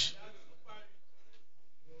rich.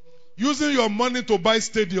 Using your money to buy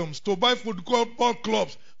stadiums, to buy football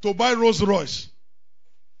clubs, to buy Rolls Royce.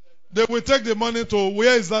 They will take the money to,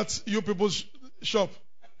 where is that you people's shop?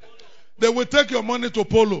 They will take your money to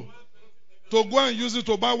Polo. To go and use it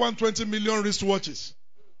to buy 120 million wristwatches.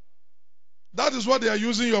 That is what they are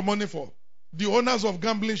using your money for. The owners of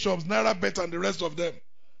gambling shops, Naira Bet and the rest of them.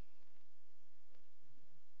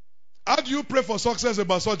 How do you pray for success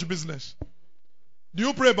about such business? Do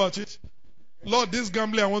you pray about it? Lord, this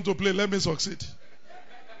gambling I want to play, let me succeed.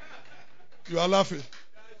 You are laughing.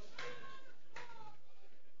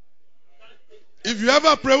 If you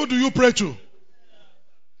ever pray, who do you pray to?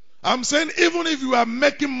 I'm saying even if you are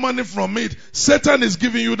making money from it, Satan is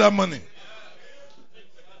giving you that money.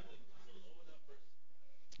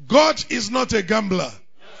 God is not a gambler.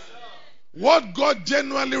 What God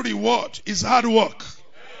genuinely rewards is hard work.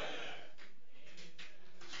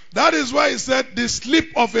 That is why he said the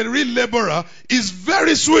sleep of a real laborer is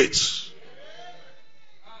very sweet.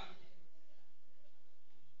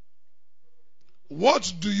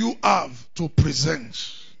 What do you have to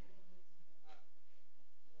present?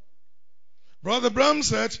 Brother Bram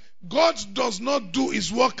said, God does not do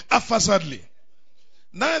his work haphazardly.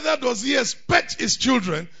 Neither does he expect his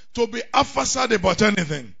children to be haphazard about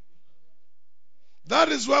anything. That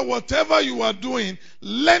is why whatever you are doing,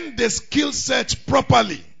 learn the skill set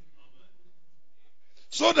properly.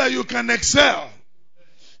 So that you can excel.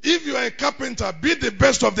 If you are a carpenter, be the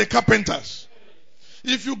best of the carpenters.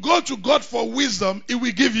 If you go to God for wisdom, He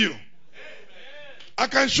will give you. I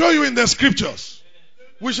can show you in the scriptures.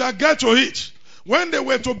 We shall get to it. When they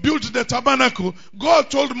were to build the tabernacle, God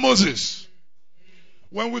told Moses,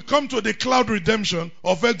 when we come to the cloud redemption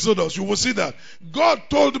of Exodus, you will see that. God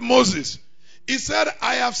told Moses, He said,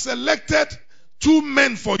 I have selected 2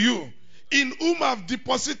 men for you, in whom I have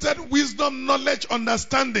deposited wisdom, knowledge,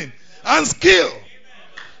 understanding, and skill,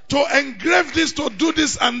 to engrave this, to do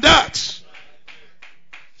this and that.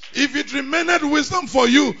 If it remained wisdom for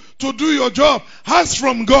you to do your job, ask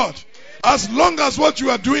from God. As long as what you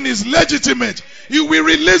are doing is legitimate, He will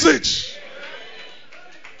release it.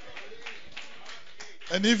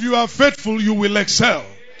 And if you are faithful, you will excel.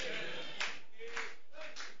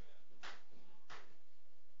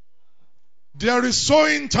 There is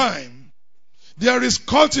sowing time. There is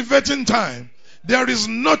cultivating time. There is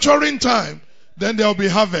nurturing time. Then there will be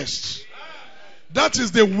harvest. That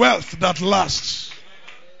is the wealth that lasts.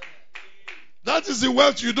 That is the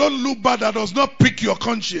wealth you don't look bad, that does not pique your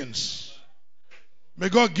conscience. May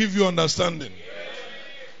God give you understanding.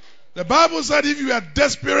 The Bible said if you are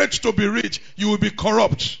desperate to be rich, you will be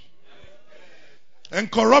corrupt. And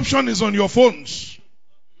corruption is on your phones.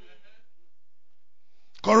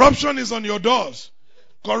 Corruption is on your doors.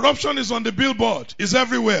 Corruption is on the billboard. It's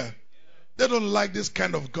everywhere. They don't like this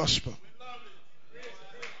kind of gospel.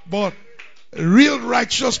 But real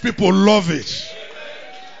righteous people love it.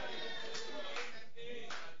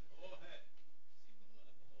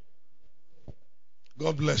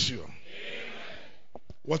 God bless you.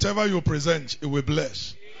 Whatever you present, it will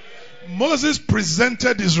bless. Moses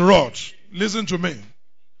presented his rod. Listen to me.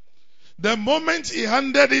 The moment he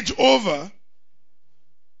handed it over,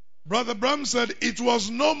 Brother Bram said it was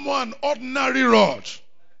no more an ordinary rod.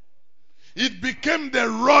 It became the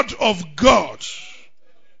rod of God.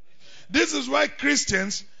 This is why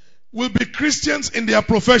Christians will be Christians in their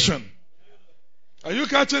profession. Are you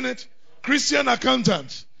catching it? Christian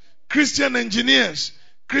accountants, Christian engineers,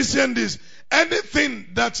 Christian this. Anything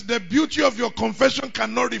that the beauty of your confession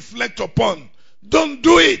cannot reflect upon, don't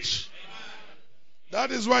do it.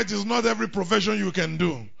 That is why it is not every profession you can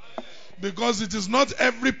do. Because it is not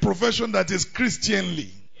every profession that is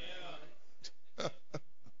Christianly.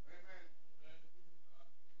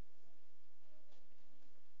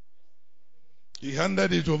 He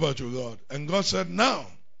handed it over to God. And God said, now,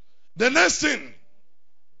 the next thing.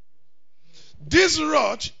 This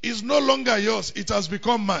rod is no longer yours. It has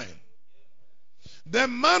become mine. The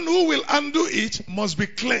man who will undo it must be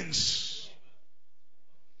cleansed.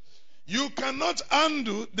 You cannot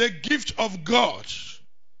undo the gift of God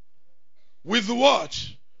with what?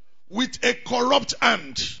 With a corrupt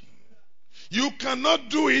hand. You cannot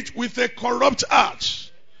do it with a corrupt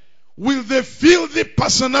heart. With a filthy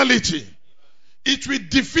personality. It will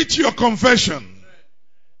defeat your confession.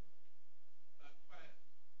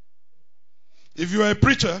 If you are a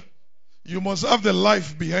preacher, you must have the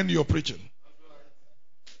life behind your preaching.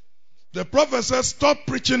 The prophet says, stop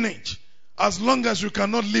preaching it as long as you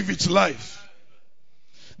cannot live its life.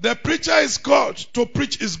 The preacher is called to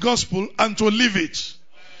preach his gospel and to live it.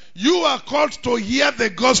 You are called to hear the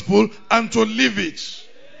gospel and to live it.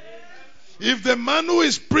 If the man who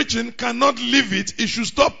is preaching cannot live it, he should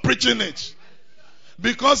stop preaching it.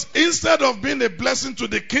 Because instead of being a blessing to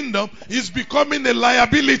the kingdom, he's becoming a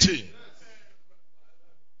liability.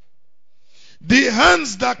 The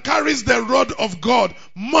hands that carries the rod of God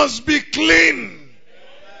must be clean.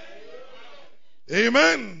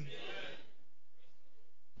 Amen.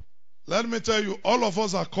 Let me tell you, all of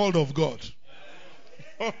us are called of God.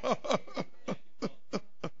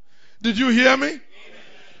 Did you hear me?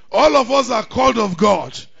 All of us are called of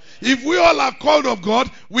God. If we all are called of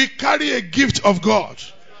God, we carry a gift of God.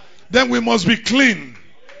 Then we must be clean.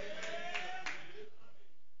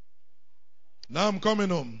 Now I'm coming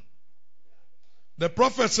home. The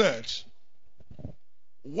prophet said,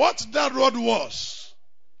 what that rod was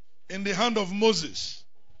in the hand of Moses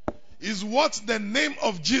is what the name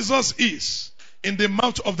of Jesus is in the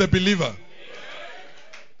mouth of the believer.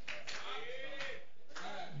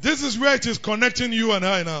 This is where it is connecting you and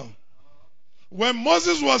I now. When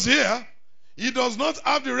Moses was here, he does not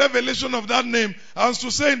have the revelation of that name as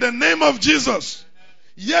to say in the name of Jesus.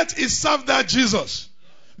 Yet he served that Jesus.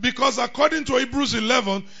 Because according to Hebrews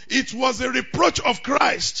 11, it was a reproach of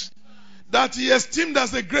Christ that he esteemed as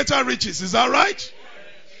the greater riches. Is that right?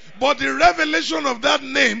 But the revelation of that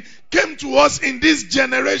name came to us in this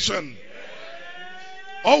generation.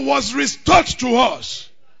 Or was restored to us.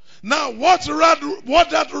 Now what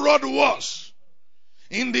that rod was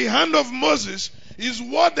in the hand of Moses is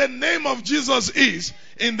what the name of Jesus is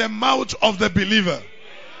in the mouth of the believer.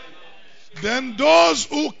 Then those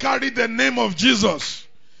who carry the name of Jesus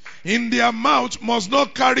in their mouth must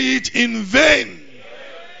not carry it in vain.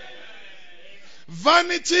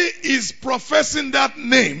 Vanity is professing that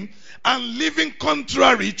name and living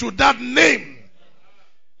contrary to that name.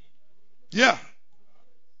 Yeah.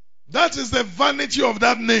 That is the vanity of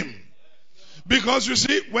that name. Because you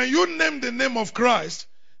see, when you name the name of Christ,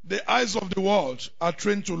 the eyes of the world are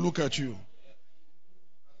trained to look at you.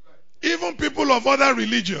 Even people of other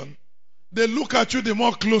religion, they look at you the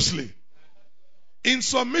more closely. In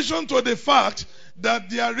submission to the fact that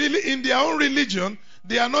they are really in their own religion,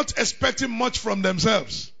 they are not expecting much from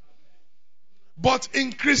themselves. But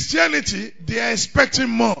in Christianity, they are expecting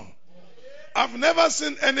more. I've never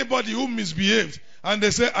seen anybody who misbehaved and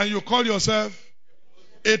they say, and you call yourself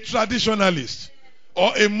a traditionalist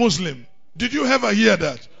or a Muslim. Did you ever hear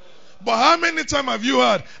that? But how many times have you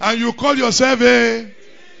heard, and you call yourself a...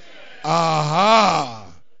 Aha.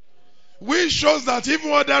 Which shows that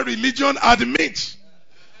even other religion admit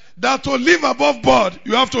that to live above board,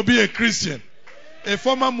 you have to be a Christian. A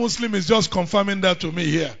former Muslim is just confirming that to me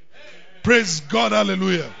here. Praise God,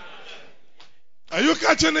 hallelujah. Are you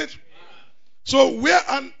catching it? So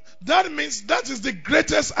and that means that is the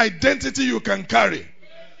greatest identity you can carry.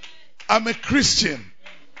 I'm a Christian.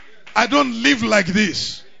 I don't live like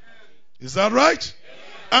this. Is that right?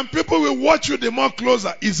 And people will watch you the more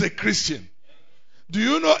closer. Is a Christian. Do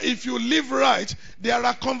you know if you live right, there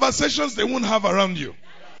are conversations they won't have around you.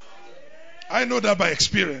 I know that by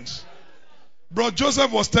experience. Bro,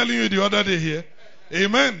 Joseph was telling you the other day here.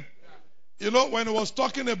 Amen. You know, when he was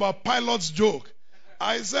talking about pilot's joke,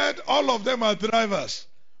 I said all of them are drivers.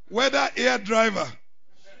 Whether air driver,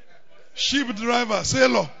 ship driver,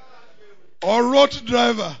 sailor, or road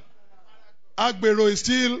driver. Agbero is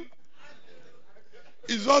still...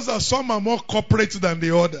 It's just that some are more corporate than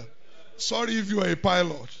the other. Sorry if you are a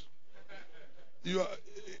pilot.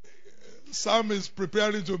 Sam is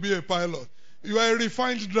preparing to be a pilot. You are a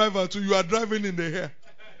refined driver too. You are driving in the air.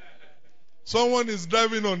 Someone is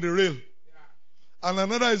driving on the rail. And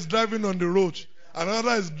another is driving on the road.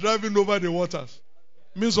 Another is driving over the waters.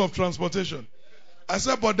 Means of transportation. I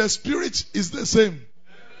said, but the spirit is the same.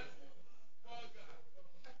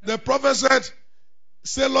 The prophet said,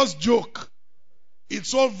 sailors joke. It's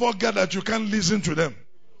so vulgar that you can't listen to them.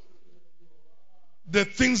 The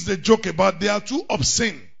things they joke about, they are too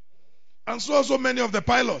obscene. And so many of the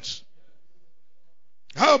pilots.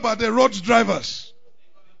 How about the road drivers?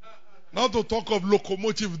 Not to talk of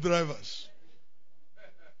locomotive drivers.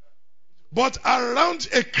 But around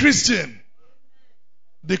a Christian,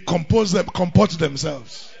 they comport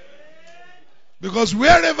themselves. Because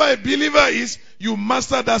wherever a believer is, you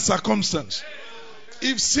master that circumstance.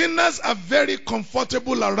 If sinners are very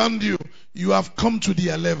comfortable around you, you have come to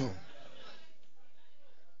their level.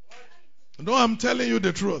 No, I'm telling you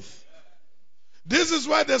the truth. This is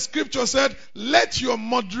why the scripture said, let your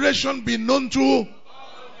moderation be known to,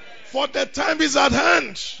 for the time is at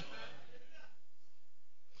hand.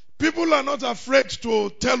 People are not afraid to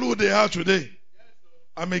tell who they are today.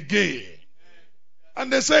 I'm a gay.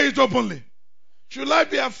 And they say it openly. Should I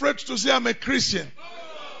be afraid to say I'm a Christian?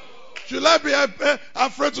 Should I be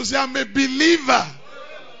afraid to say I'm a believer?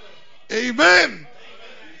 Amen.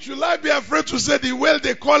 Should I be afraid to say the way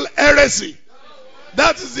they call heresy?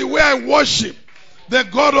 That is the way I worship the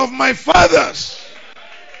God of my fathers.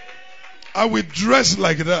 I will dress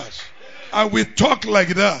like that. I will talk like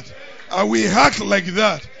that. I will act like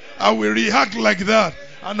that. I will react like that.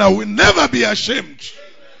 And I will never be ashamed.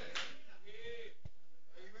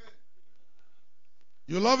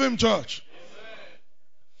 You love him, church?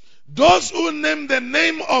 Those who name the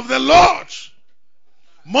name of the Lord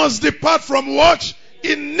must depart from what?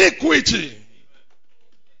 Iniquity.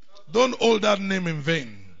 Don't hold that name in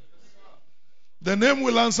vain. The name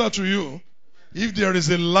will answer to you if there is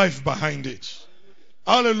a life behind it.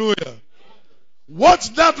 Hallelujah. What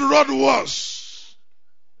that rod was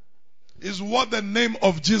is what the name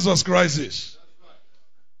of Jesus Christ is.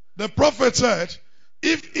 The prophet said,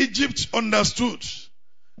 if Egypt understood,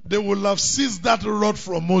 they would have seized that rod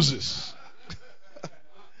from Moses.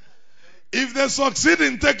 If they succeed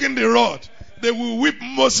in taking the rod, they will whip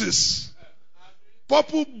Moses.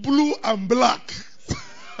 Purple, blue, and black.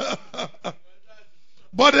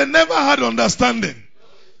 But they never had understanding.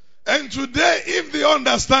 And today, if they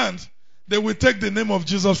understand, they will take the name of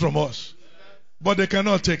Jesus from us. But they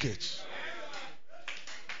cannot take it.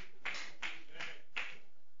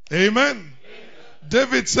 Amen.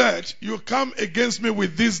 David said, you come against me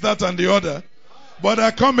with this, that, and the other. But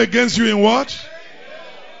I come against you in what?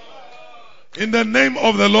 In the name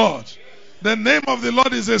of the Lord. The name of the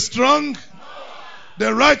Lord is a strong.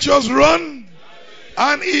 The righteous run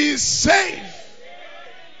and he is safe.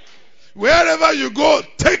 Wherever you go,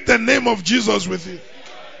 take the name of Jesus with you.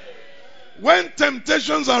 When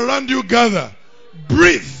temptations around you gather,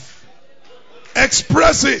 breathe.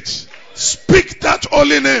 Express it. Speak that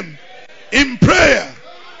holy name. In prayer,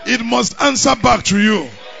 it must answer back to you.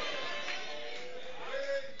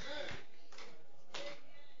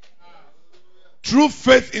 Through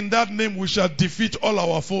faith in that name, we shall defeat all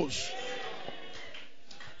our foes.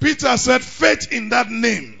 Peter said, faith in that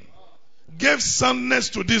name gave soundness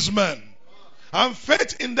to this man. And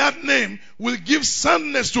faith in that name will give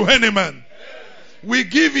soundness to any man. We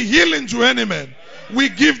give healing to any man. We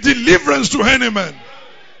give deliverance to any man.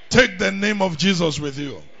 Take the name of Jesus with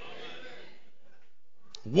you.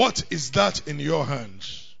 What is that in your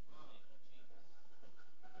hands?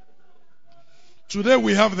 Today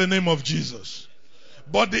we have the name of Jesus.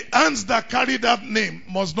 But the hands that carry that name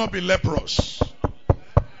must not be leprous.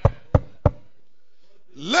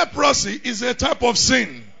 Leprosy is a type of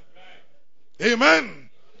sin. Amen.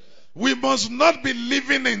 We must not be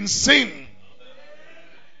living in sin.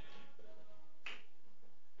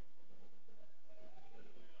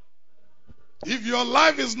 If your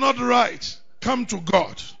life is not right, come to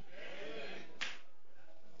God.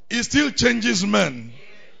 He still changes men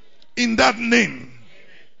in that name.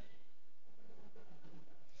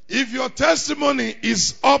 If your testimony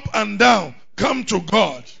is up and down, come to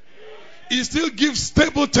God. He still gives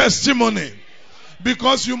stable testimony,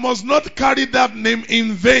 because you must not carry that name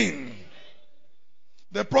in vain.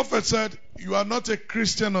 The prophet said, you are not a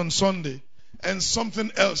Christian on Sunday and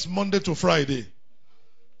something else Monday to Friday.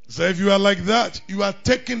 So if you are like that, you are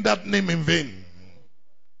taking that name in vain.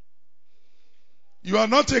 You are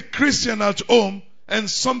not a Christian at home and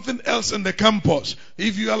something else in the campus.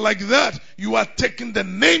 If you are like that, you are taking the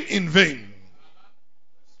name in vain.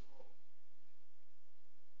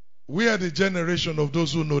 We are the generation of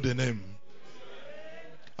those who know the name.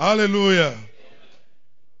 Hallelujah.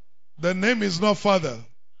 The name is not Father.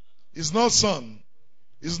 It's not Son.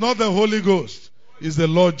 It's not the Holy Ghost. It's the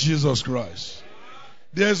Lord Jesus Christ.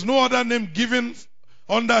 There is no other name given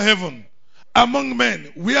under heaven among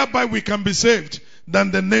men whereby we can be saved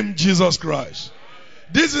than the name Jesus Christ.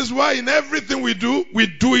 This is why in everything we do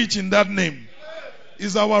it in that name.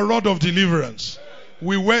 It's our rod of deliverance.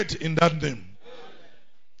 We wed in that name.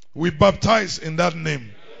 We baptize in that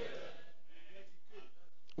name.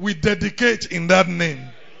 we dedicate in that name.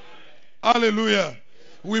 Hallelujah.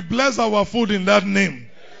 We bless our food in that name.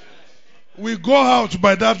 We go out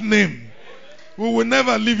by that name. We will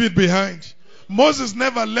never leave it behind. Moses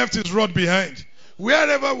never left his rod behind.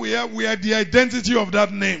 Wherever we are the identity of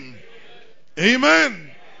that name. Amen.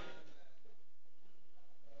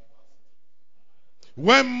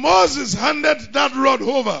 When Moses handed that rod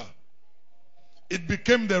over, it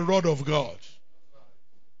became the rod of God.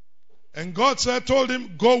 And God told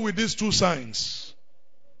him, go with these two signs.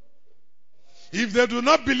 If they do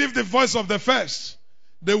not believe the voice of the first,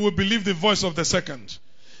 they will believe the voice of the second.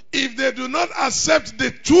 If they do not accept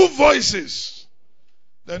the two voices,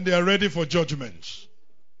 then they are ready for judgment.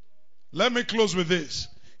 Let me close with this.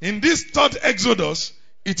 In this third Exodus,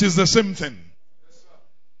 it is the same thing.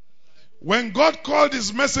 When God called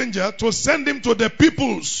his messenger to send him to the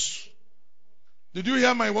peoples, did you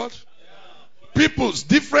hear my word? Peoples,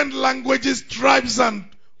 different languages, tribes, and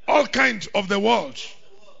all kinds of the world.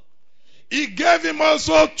 He gave him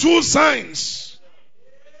also two signs.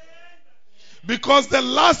 Because the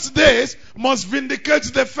last days must vindicate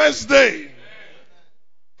the first day.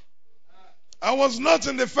 I was not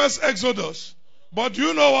in the first Exodus, but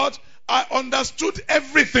you know what? I understood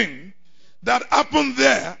everything that happened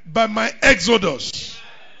there by my Exodus.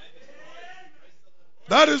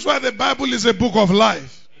 That is why the Bible is a book of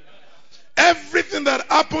life. Everything that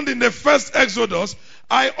happened in the first Exodus,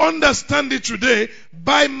 I understand it today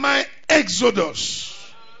by my Exodus.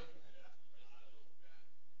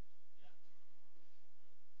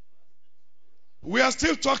 We are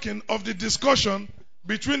still talking of the discussion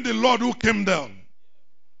between the Lord who came down.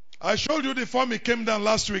 I showed you the form he came down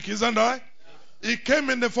last week, isn't that? He came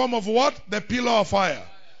in the form of what? The pillar of fire.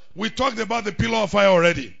 We talked about the pillar of fire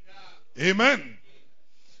already. Amen.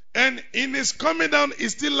 And in his coming down,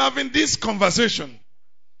 he's still having this conversation.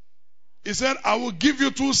 He said, I will give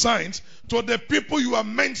you two signs to the people you are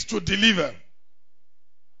meant to deliver.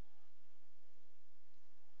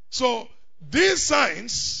 So, these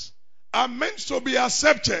signs are meant to be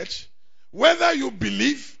accepted whether you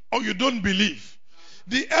believe or you don't believe.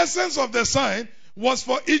 The essence of the sign was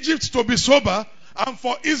for Egypt to be sober and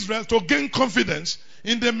for Israel to gain confidence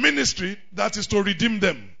in the ministry that is to redeem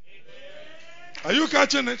them. Are you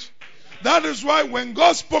catching it? That is why when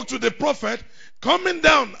God spoke to the prophet coming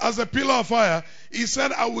down as a pillar of fire, he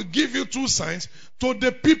said, I will give you two signs to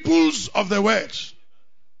the peoples of the world,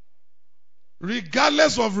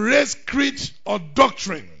 regardless of race, creed, or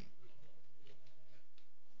doctrine.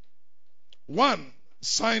 One,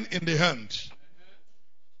 sign in the hand.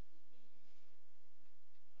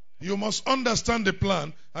 You must understand the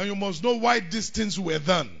plan and you must know why these things were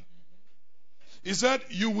done. He said,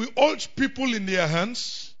 you will hold people in their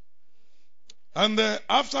hands, and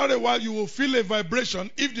after a while you will feel a vibration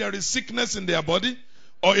if there is sickness in their body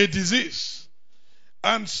or a disease.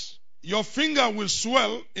 And your finger will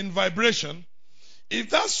swell in vibration. If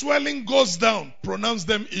that swelling goes down, pronounce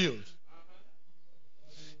them healed.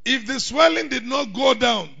 If the swelling did not go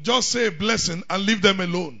down, just say a blessing and leave them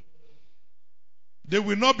alone. They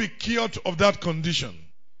will not be cured of that condition.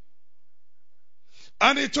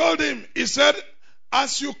 And he told him, he said,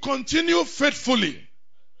 as you continue faithfully,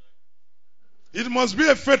 it must be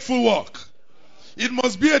a faithful work. It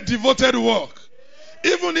must be a devoted work.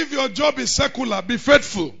 Even if your job is secular, be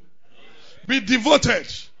faithful. Be devoted.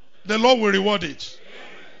 The Lord will reward it.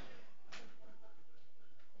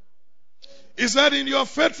 He said, in your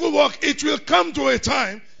faithful work, it will come to a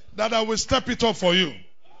time that I will step it up for you.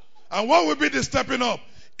 And what will be the stepping up?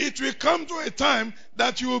 It will come to a time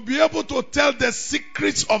that you will be able to tell the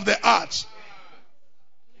secrets of the art.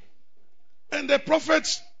 And the prophet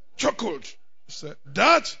chuckled. He said,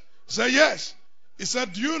 Dad? He said, yes. He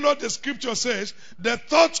said, do you know the scripture says, the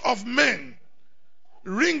thoughts of men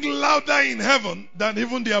ring louder in heaven than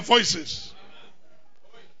even their voices.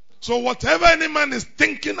 So whatever any man is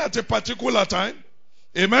thinking at a particular time,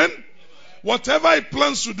 amen, whatever he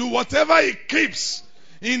plans to do, whatever he keeps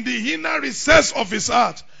in the inner recess of his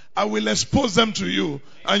heart, I will expose them to you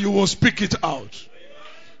and you will speak it out.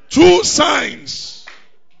 Two signs.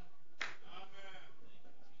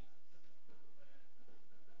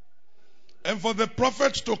 And for the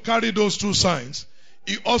prophet to carry those two signs,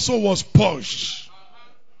 he also was purged.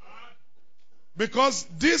 Because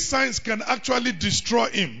these signs can actually destroy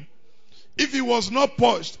him if he was not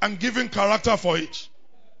purged and given character for it.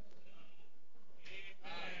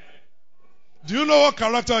 Do you know what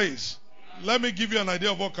character is? Let me give you an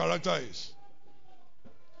idea of what character is.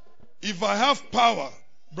 If I have power,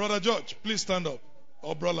 Brother George, please stand up.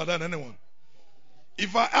 Or Brother Dan, anyone.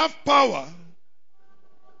 If I have power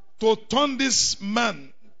to turn this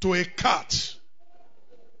man to a cat,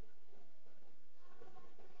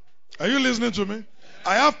 Are you listening to me?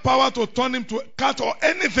 I have power to turn him to a cat or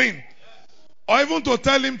anything. Or even to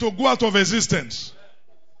tell him to go out of existence.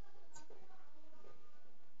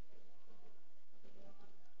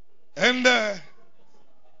 And I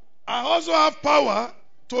also have power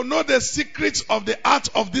to know the secrets of the heart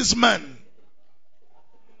of this man.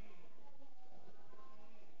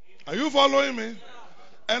 Are you following me?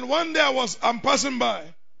 And one day I'm passing by,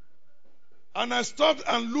 and I stopped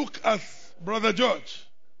and looked at Brother George.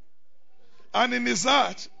 And in his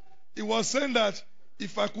heart, he was saying that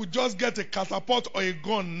if I could just get a catapult or a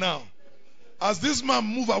gun now, as this man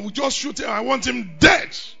moves, I would just shoot him. I want him dead.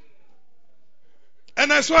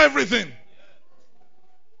 And I saw everything.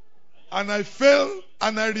 And I failed,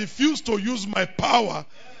 and I refused to use my power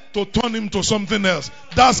to turn him to something else.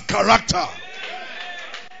 That's character.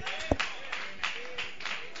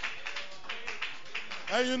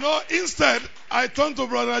 And you know, instead, I turned to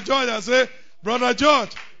Brother George and said, Brother George,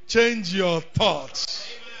 change your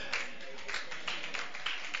thoughts.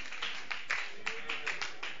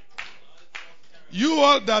 You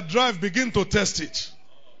all that drive, begin to test it.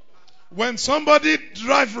 When somebody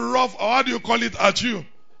drives rough, or how do you call it, at you,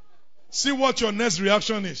 see what your next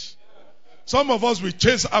reaction is. Some of us will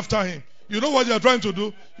chase after him. You know what you are trying to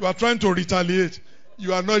do? You are trying to retaliate.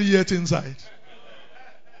 You are not yet inside.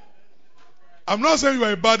 I'm not saying you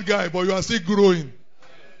are a bad guy, but you are still growing.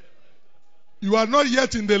 You are not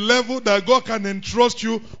yet in the level that God can entrust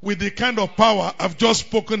you with the kind of power I've just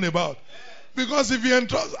spoken about. Because if you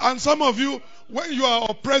entrust, and some of you, when you are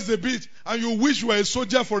oppressed a bit and you wish you were a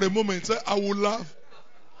soldier for a moment, say, I will laugh.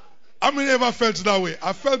 How many ever felt that way?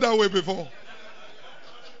 I felt that way before.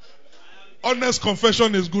 Honest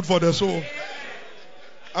confession is good for the soul.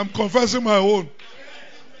 I'm confessing my own.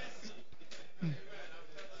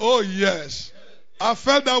 Oh yes. I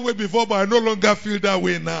felt that way before, but I no longer feel that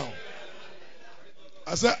way now.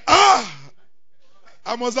 I said, I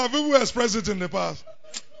must have even expressed it in the past.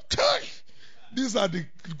 This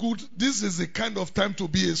is the kind of time to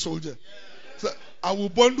be a soldier. So I will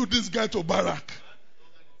bundle this guy to barrack.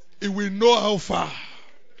 He will know how far.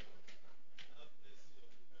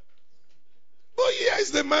 But here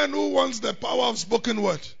is the man who wants the power of spoken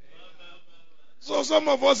word. So some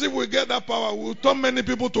of us, if we get that power, we'll turn many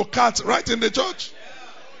people to cats right in the church.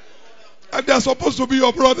 And they are supposed to be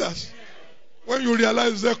your brothers. When you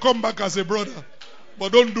realize they come back as a brother.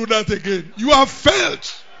 But don't do that again. You have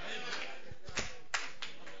failed.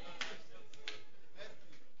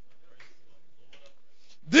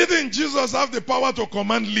 Didn't Jesus have the power to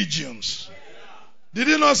command legions? Did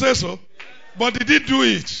he not say so? But did he do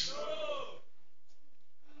it?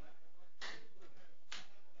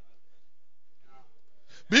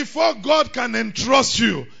 Before God can entrust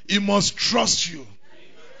you, He must trust you.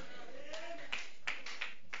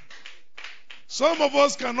 Some of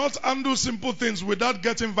us cannot handle simple things without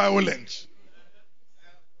getting violent.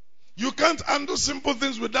 You can't handle simple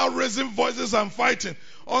things without raising voices and fighting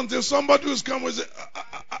until somebody who's come and say,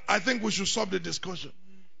 I think we should stop the discussion.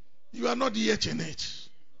 You are not yet in it.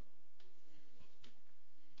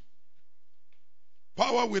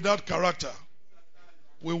 Power without character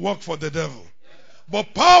will work for the devil.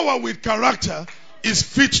 But power with character is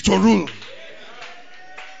fit to rule.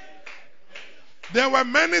 There were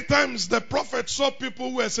many times the prophet saw people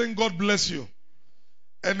who were saying, God bless you.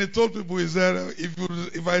 And he told people, he said,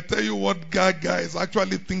 if I tell you what guy is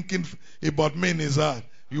actually thinking about me in his heart,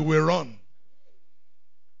 you will run.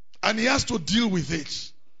 And he has to deal with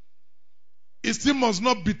it. He still must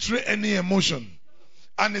not betray any emotion.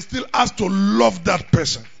 And he still has to love that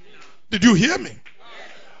person. Did you hear me?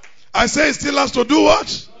 I say he still has to do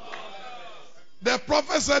what? The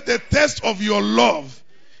prophet said the test of your love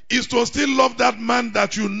is to still love that man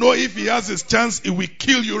that you know if he has his chance, he will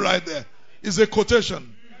kill you right there. It's a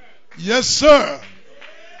quotation. Yes, sir.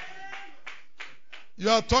 You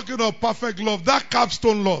are talking of perfect love. That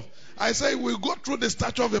capstone love. I say we'll go through the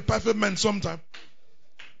stature of a perfect man sometime.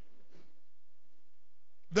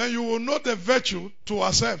 Then you will know the virtue to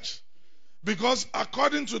accept. Because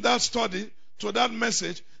according to that study, to that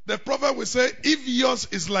message, the prophet will say, if yours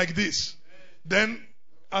is like this, then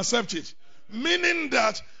accept it. Meaning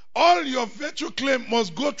that all your virtue claim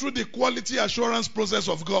must go through the quality assurance process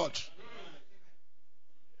of God.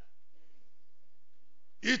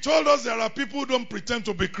 He told us there are people who don't pretend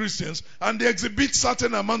to be Christians and they exhibit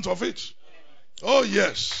certain amount of it. Oh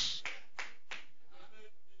yes.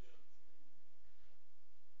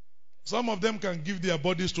 Some of them can give their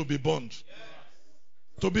bodies to be burned.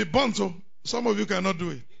 To be burned, so some of you cannot do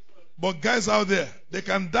it. But guys out there, they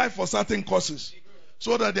can die for certain causes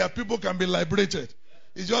so that their people can be liberated.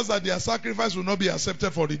 It's just that their sacrifice will not be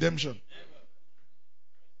accepted for redemption.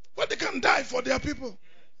 But they can die for their people.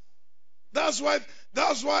 That's why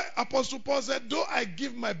Apostle Paul said, though I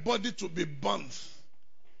give my body to be burnt,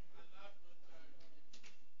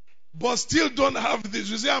 but still don't have this.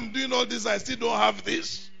 You say, I'm doing all this, I still don't have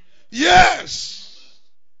this. Yes.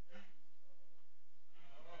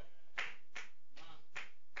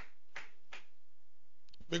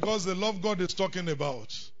 Because the love God is talking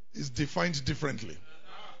about is defined differently.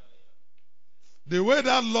 The way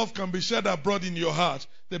that love can be shed abroad in your heart,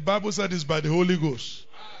 the Bible said, is by the Holy Ghost.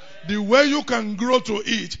 The way you can grow to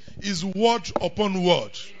it is word upon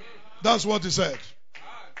word. That's what he said.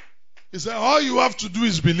 He said, all you have to do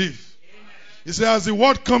is believe. He said, as the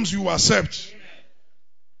word comes, you accept.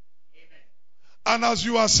 And as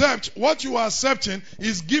you accept, what you are accepting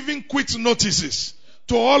is giving quit notices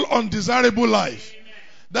to all undesirable life.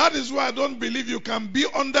 That is why I don't believe you can be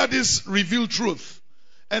under this revealed truth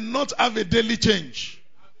and not have a daily change.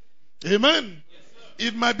 Amen.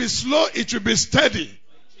 It might be slow, it will be steady.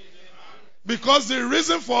 Because the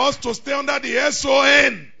reason for us to stay under the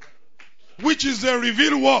SON, which is the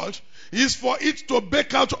revealed word, is for it to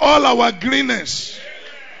bake out all our greenness.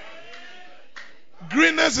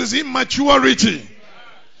 Greenness is immaturity.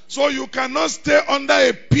 So you cannot stay under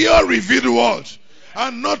a pure revealed word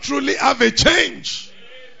and not truly have a change.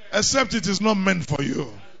 Except it is not meant for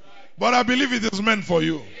you. But I believe it is meant for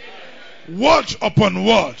you. Word upon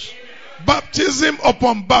word. Baptism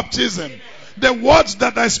upon baptism. The words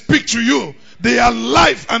that I speak to you, they are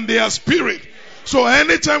life and they are spirit. So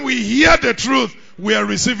anytime we hear the truth, we are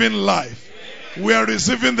receiving life. We are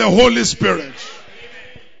receiving the Holy Spirit.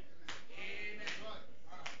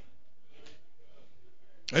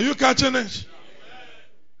 Are you catching it?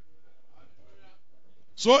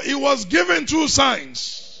 So he was given 2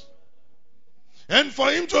 signs. And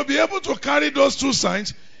for him to be able to carry those 2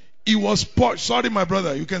 signs, he was purged. Sorry, my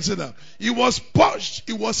brother, you can say that. He was purged.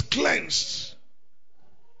 He was cleansed.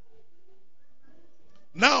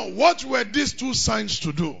 Now, what were these 2 signs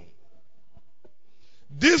to do?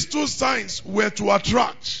 These 2 signs were to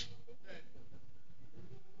attract.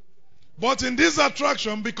 But in this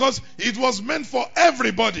attraction, because it was meant for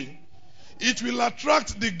everybody, it will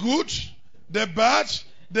attract the good, the bad,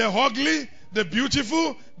 the ugly, the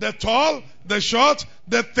beautiful, the tall, the short,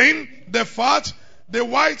 the thin, the fat, the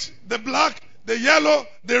white, the black, the yellow,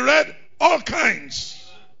 the red, all kinds.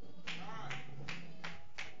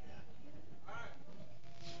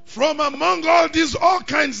 From among all these all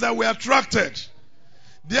kinds that were attracted,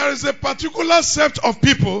 there is a particular set of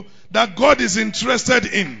people that God is interested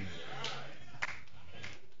in.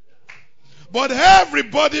 But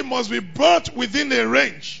everybody must be brought within a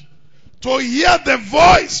range to hear the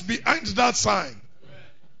voice behind that sign.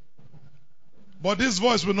 But this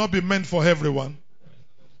voice will not be meant for everyone.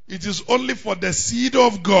 It is only for the seed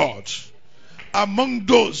of God among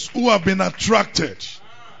those who have been attracted.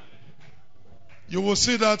 You will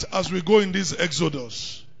see that as we go in this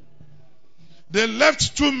Exodus. They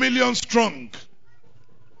left 2 million strong.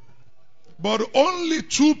 But only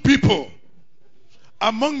 2 people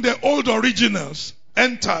among the old originals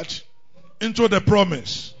entered into the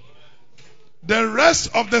promise. The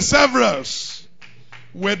rest of the severals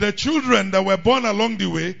were the children that were born along the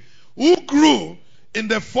way who grew in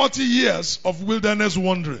the 40 years of wilderness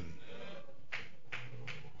wandering.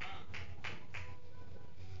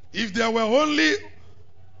 If there were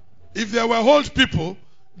old people,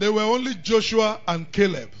 there were only Joshua and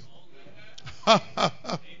Caleb.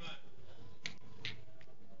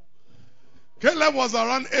 Caleb was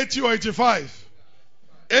around 80 or 85.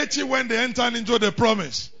 80 when they entered into the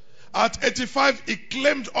promise. At 85, he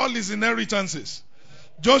claimed all his inheritances.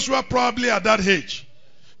 Joshua probably at that age.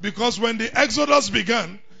 Because when the Exodus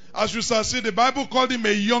began, as you shall see, the Bible called him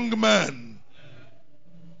a young man.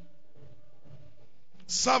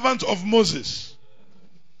 Servant of Moses.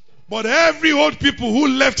 But every old people who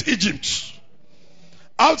left Egypt,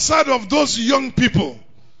 outside of those young people,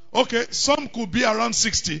 okay, some could be around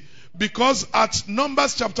 60, because at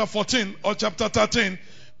Numbers chapter 14 or chapter 13,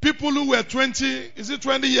 people who were 20, is it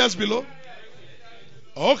 20 years below?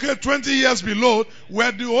 Okay, 20 years below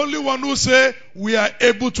were the only one who say we are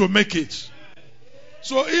able to make it.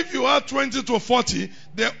 So if you are 20 to 40,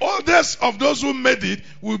 the oldest of those who made it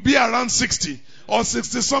will be around 60 or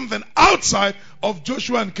 60 something outside of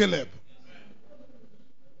Joshua and Caleb.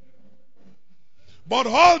 But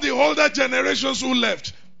all the older generations who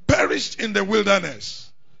left perished in the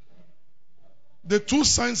wilderness. The 2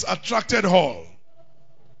 signs attracted all.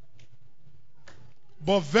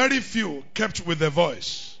 But very few kept with the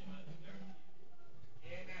voice.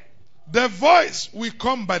 The voice will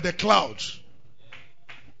come by the cloud.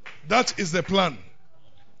 That is the plan.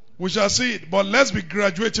 We shall see it, but let's be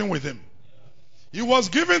graduating with him. He was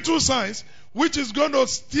given 2 signs, which is going to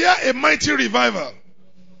steer a mighty revival.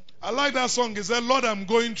 I like that song. He said, Lord, I'm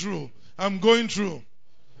going through. I'm going through.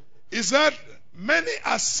 He said, many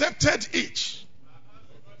accepted it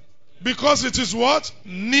because it is what?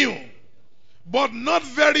 New. But not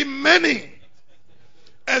very many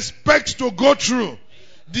expect to go through.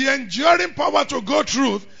 The enduring power to go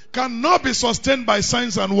through cannot be sustained by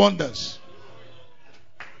signs and wonders.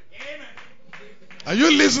 Are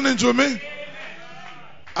you listening to me?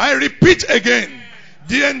 I repeat again.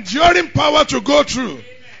 The enduring power to go through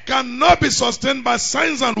cannot be sustained by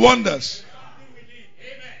signs and wonders.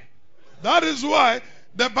 That is why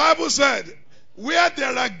the Bible said, where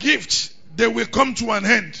there are gifts, they will come to an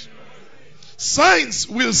end. Signs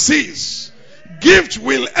will cease. Gift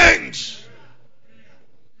will end.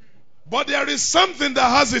 But there is something that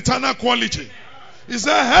has eternal quality. He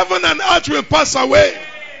said, heaven and earth will pass away.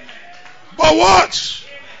 But what?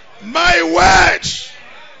 My word.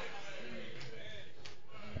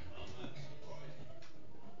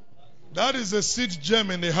 That is a seed gem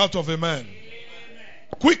in the heart of a man.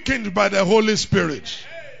 Quickened by the Holy Spirit.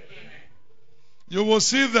 You will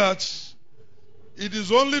see that it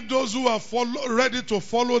is only those who are ready to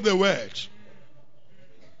follow the word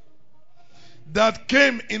that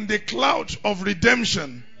came in the cloud of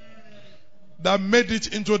redemption that made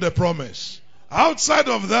it into the promise. Outside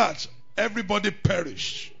of that, everybody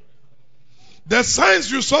perished. The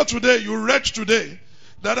signs you saw today, you read today,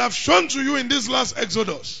 that I've shown to you in this last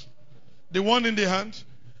Exodus, the one in the hand,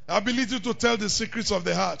 ability to tell the secrets of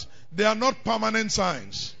the heart, they are not permanent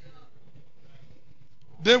signs.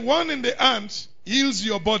 The one in the hand heals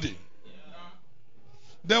your body.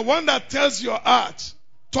 The one that tells your heart,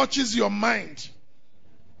 touches your mind,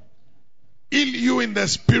 heal you in the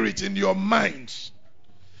spirit, in your mind.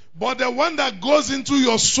 But the one that goes into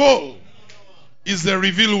your soul is the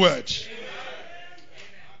revealed word.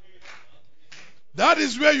 That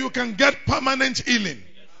is where you can get permanent healing.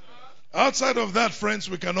 Outside of that, friends,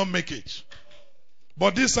 we cannot make it.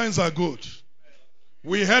 But these signs are good.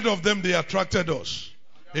 We heard of them, they attracted us.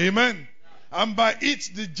 Amen. And by it,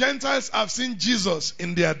 the Gentiles have seen Jesus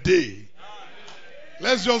in their day.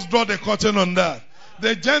 Let's just draw the curtain on that.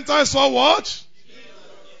 The Gentiles saw what?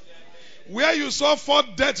 Where you saw 4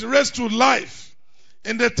 death raised to life.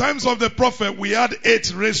 In the times of the prophet, we had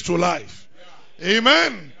 8 raised to life.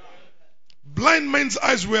 Amen. Blind men's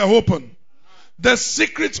eyes were opened. The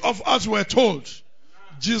secrets of us were told.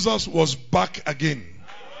 Jesus was back again.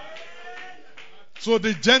 So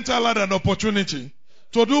the Gentile had an opportunity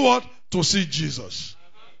to do what? To see Jesus.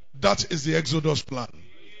 That is the Exodus plan.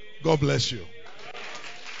 God bless you.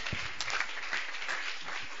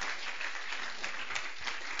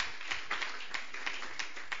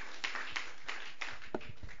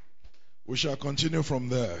 We shall continue from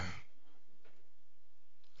there.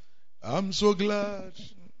 I'm so glad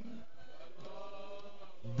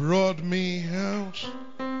brought me out.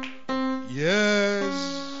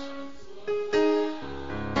 Yes.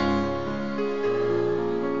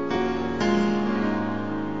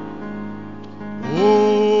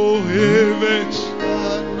 Oh, if it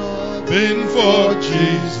had not been for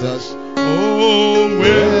Jesus, oh,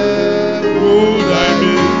 where would I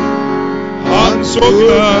be? I'm so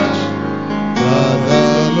glad that the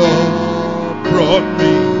Lord brought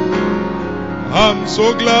me. I'm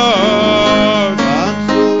so glad. I'm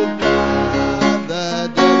so glad that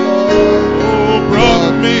the Lord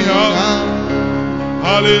brought me out.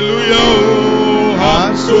 Hallelujah. Oh,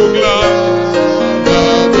 I'm so glad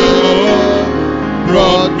that the Lord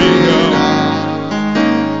brought me out.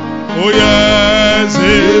 Oh yes,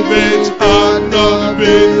 if it had not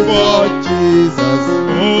been for Jesus,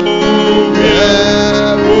 oh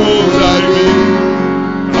where would I be?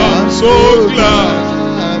 I'm so glad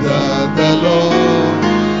that the Lord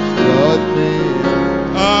brought me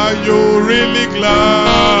out. Are you really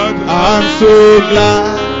glad? I'm so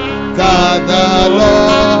glad that the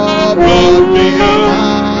Lord brought me out.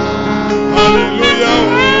 Hallelujah.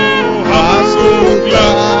 Oh, I'm so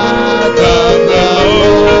glad that the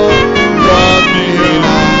Lord brought me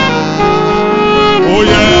out. Oh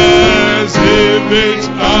yes, if it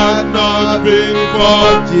had not been for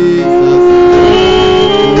Jesus,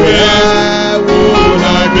 oh where would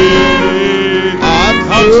I be? I'm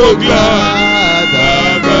so glad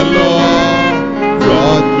that the Lord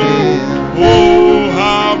brought me. Oh,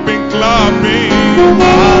 I've been clapping.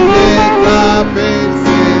 I've been clapping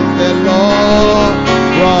since the Lord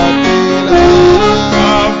brought me out.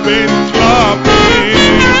 I've been clapping.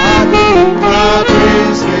 I've been clapping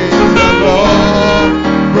since the Lord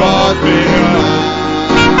brought me out.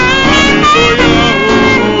 Hallelujah.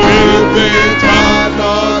 Oh,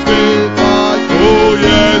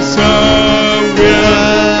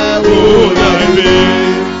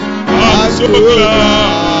 so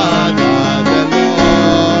glad that the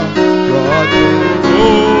Lord brought me.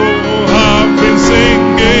 Oh, I've been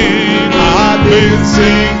singing,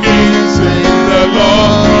 since the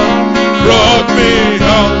Lord brought me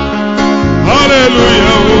out.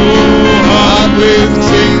 Hallelujah. Oh, I've been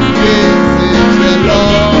singing since the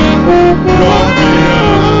Lord brought me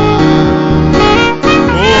out.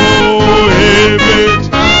 Oh, if it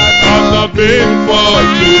had not been for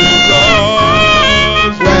Jesus,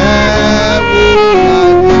 where would I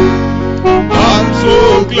be? I'm so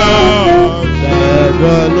glad that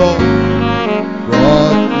the Lord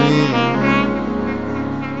brought me out.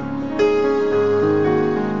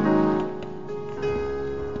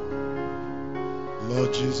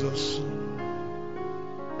 Lord Jesus,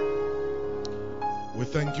 we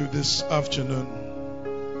thank you this afternoon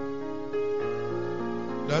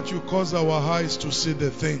that you cause our eyes to see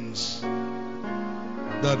the things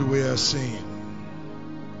that we are seeing.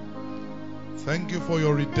 Thank you for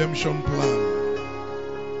your redemption plan.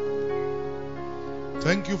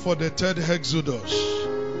 Thank you for the third Exodus.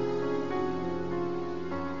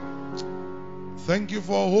 Thank you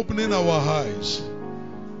for opening our eyes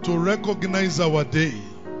to recognize our day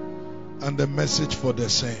and the message for the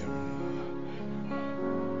same.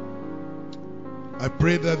 I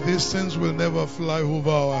pray that these things will never fly over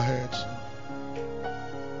our heads.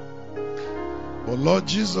 But Lord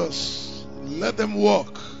Jesus, let them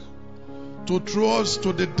walk to draw us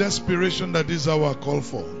to the desperation that is our call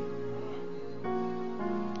for.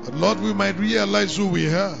 That Lord, we might realize who we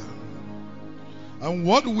are and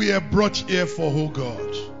what we are brought here for, oh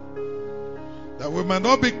God. That we might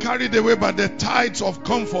not be carried away by the tides of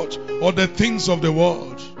comfort or the things of the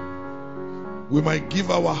world. We might give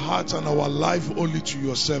our hearts and our life only to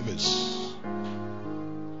your service.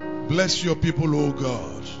 Bless your people, oh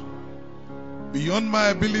God. Beyond my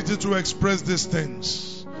ability to express these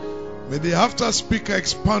things, may the after speaker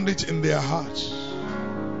expand it in their hearts.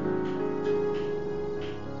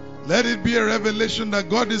 Let it be a revelation that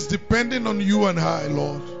God is depending on you and I,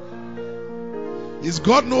 Lord. Is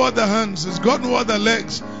God no other hands? Is God no other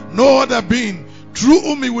legs? No other being through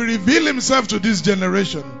whom He will reveal Himself to this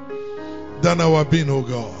generation than our being, oh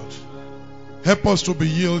God. Help us to be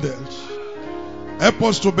yielded. Help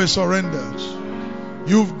us to be surrendered.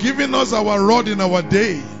 You've given us our rod in our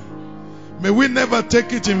day. May we never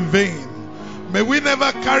take it in vain. May we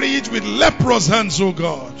never carry it with leprous hands, oh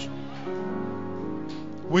God.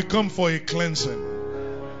 We come for a cleansing.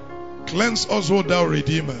 Cleanse us, O thou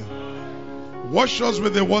Redeemer. Wash us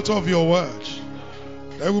with the water of your word,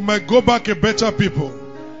 that we might go back a better people,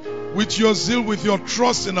 with your zeal, with your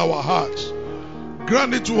trust in our heart.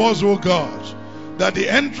 Grant it to us, O God, that the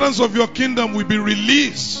entrance of your kingdom will be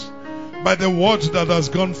released by the word that has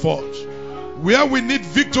gone forth. Where we need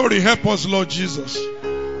victory, help us, Lord Jesus.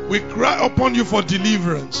 We cry upon you for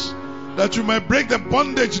deliverance, that you might break the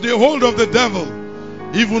bondage, the hold of the devil,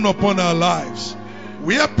 even upon our lives.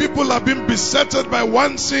 Where people have been besetted by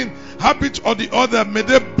one sin, habit or the other, may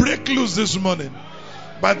they break loose this morning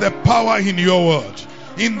by the power in your word.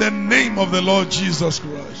 In the name of the Lord Jesus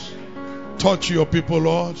Christ. Touch your people,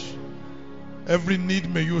 Lord. Every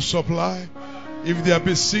need may you supply. If they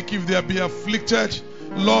be sick, if they be afflicted,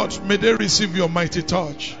 Lord, may they receive your mighty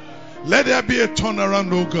touch. Let there be a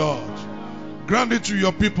turnaround, O God. Grant it to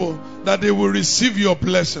your people that they will receive your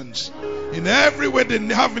blessings in every way they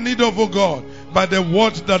have need of, O God, by the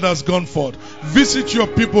word that has gone forth. Visit your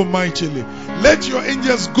people mightily. Let your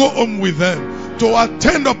angels go home with them to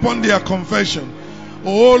attend upon their confession.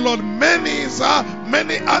 Oh Lord, many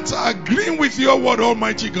hearts are agreeing with your word,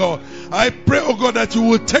 Almighty God. I pray, oh God, that you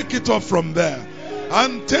will take it off from there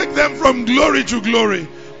and take them from glory to glory,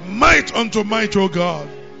 might unto might, oh God,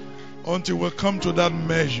 until we come to that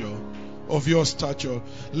measure of your stature.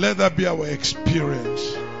 Let that be our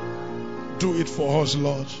experience. Do it for us,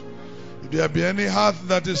 Lord. If there be any heart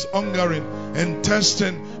that is hungering and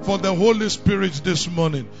thirsting for the Holy Spirit this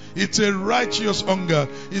morning, it's a righteous hunger.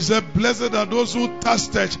 He said, blessed are those who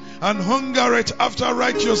thirsteth and hungereth after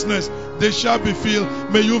righteousness, they shall be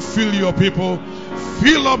filled. May you fill your people.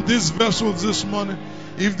 Fill up these vessels this morning.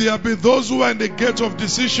 If there be those who are in the gate of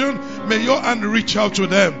decision, may your hand reach out to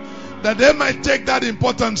them, that they might take that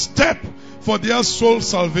important step for their soul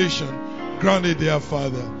salvation. Grant it, dear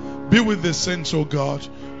Father. Be with the saints, O God.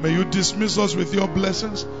 May you dismiss us with your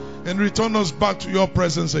blessings and return us back to your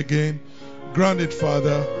presence again. Grant it,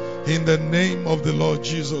 Father, in the name of the Lord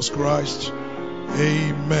Jesus Christ.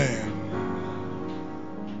 Amen.